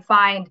that you might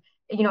find,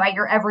 at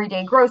your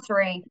everyday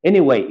grocery.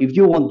 Anyway, if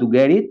you want to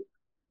get it,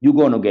 you're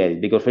going to get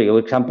it. Because, for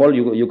example,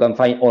 you can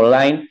find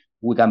online.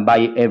 We can buy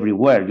it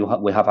everywhere.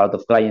 We have a lot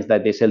of clients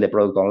that they sell the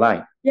product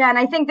online. Yeah, and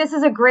I think this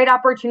is a great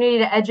opportunity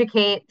to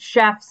educate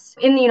chefs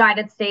in the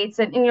United States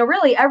and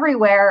really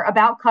everywhere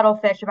about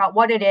cuttlefish, about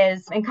what it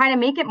is, and kind of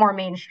make it more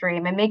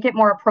mainstream and make it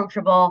more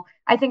approachable.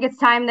 I think it's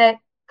time that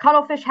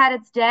cuttlefish had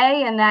its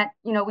day and that,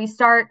 we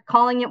start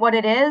calling it what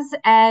it is.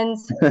 And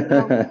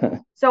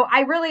so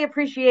I really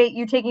appreciate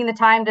you taking the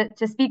time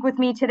to speak with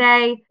me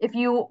today. If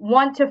you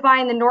want to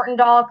find the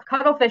Nortindal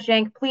cuttlefish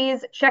ink,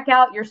 please check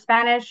out your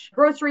Spanish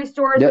grocery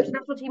stores or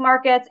specialty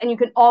markets, and you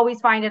can always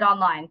find it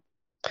online.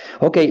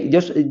 Okay,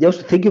 just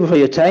thank you for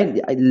your time.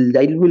 I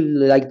would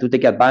like to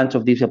take advantage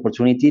of this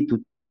opportunity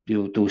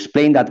to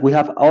explain that we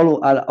have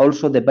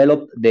also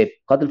developed the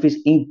cuttlefish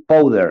ink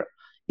powder.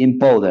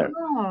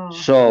 Oh.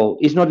 So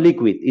it's not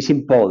liquid, it's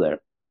in powder.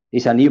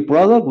 It's a new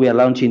product we are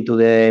launching to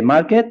the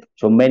market.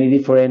 So many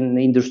different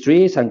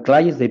industries and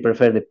clients, they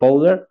prefer the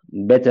powder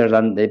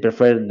than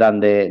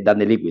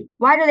the liquid.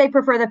 Why do they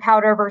prefer the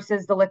powder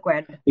versus the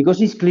liquid?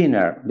 Because it's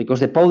cleaner, because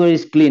the powder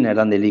is cleaner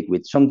than the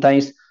liquid.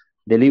 Sometimes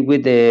the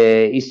liquid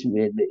is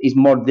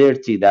more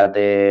dirty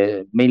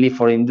mainly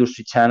for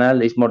industry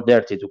channel. It's more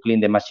dirty to clean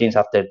the machines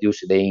after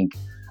use the ink.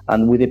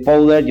 And with the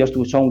powder, just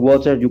with some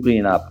water, you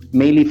clean it up.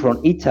 Mainly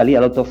from Italy,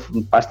 a lot of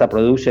pasta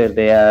producers,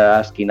 they are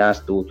asking us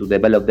to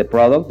develop the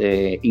product,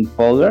 the ink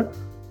powder.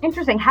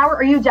 Interesting. How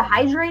are you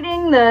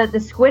dehydrating the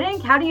squid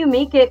ink? How do you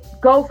make it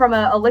go from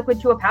a liquid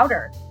to a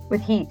powder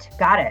with heat?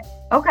 Got it.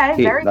 Okay,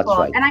 very cool.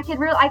 Right. And I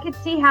could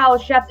see how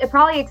chefs, it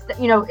probably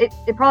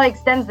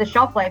extends the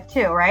shelf life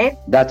too, right?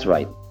 That's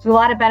right. So a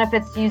lot of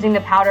benefits to using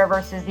the powder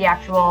versus the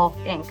actual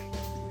ink.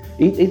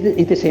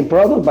 It's the same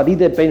product, but it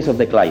depends on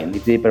the client.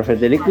 If they prefer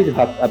the liquid, you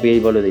have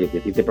available the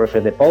liquid. If they prefer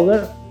the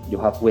powder,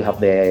 we have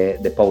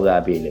the powder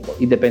available.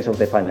 It depends on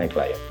the final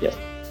client. Yes,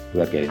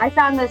 we are getting. I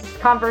found this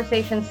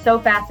conversation so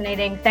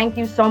fascinating. Thank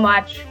you so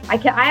much. I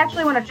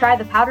actually want to try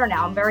the powder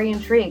now. I'm very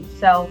intrigued.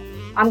 So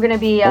I'm going to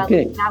be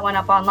looking that one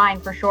up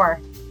online for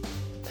sure.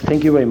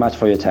 Thank you very much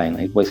for your time.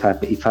 It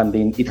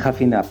has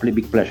been a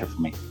big pleasure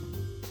for me.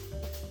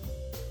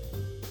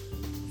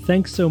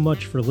 Thanks so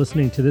much for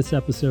listening to this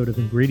episode of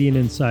Ingredient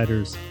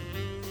Insiders.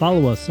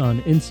 Follow us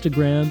on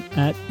Instagram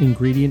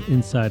 @Ingredient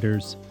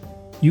Insiders.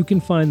 You can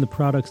find the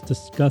products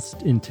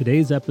discussed in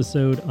today's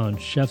episode on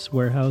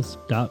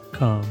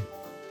chefswarehouse.com.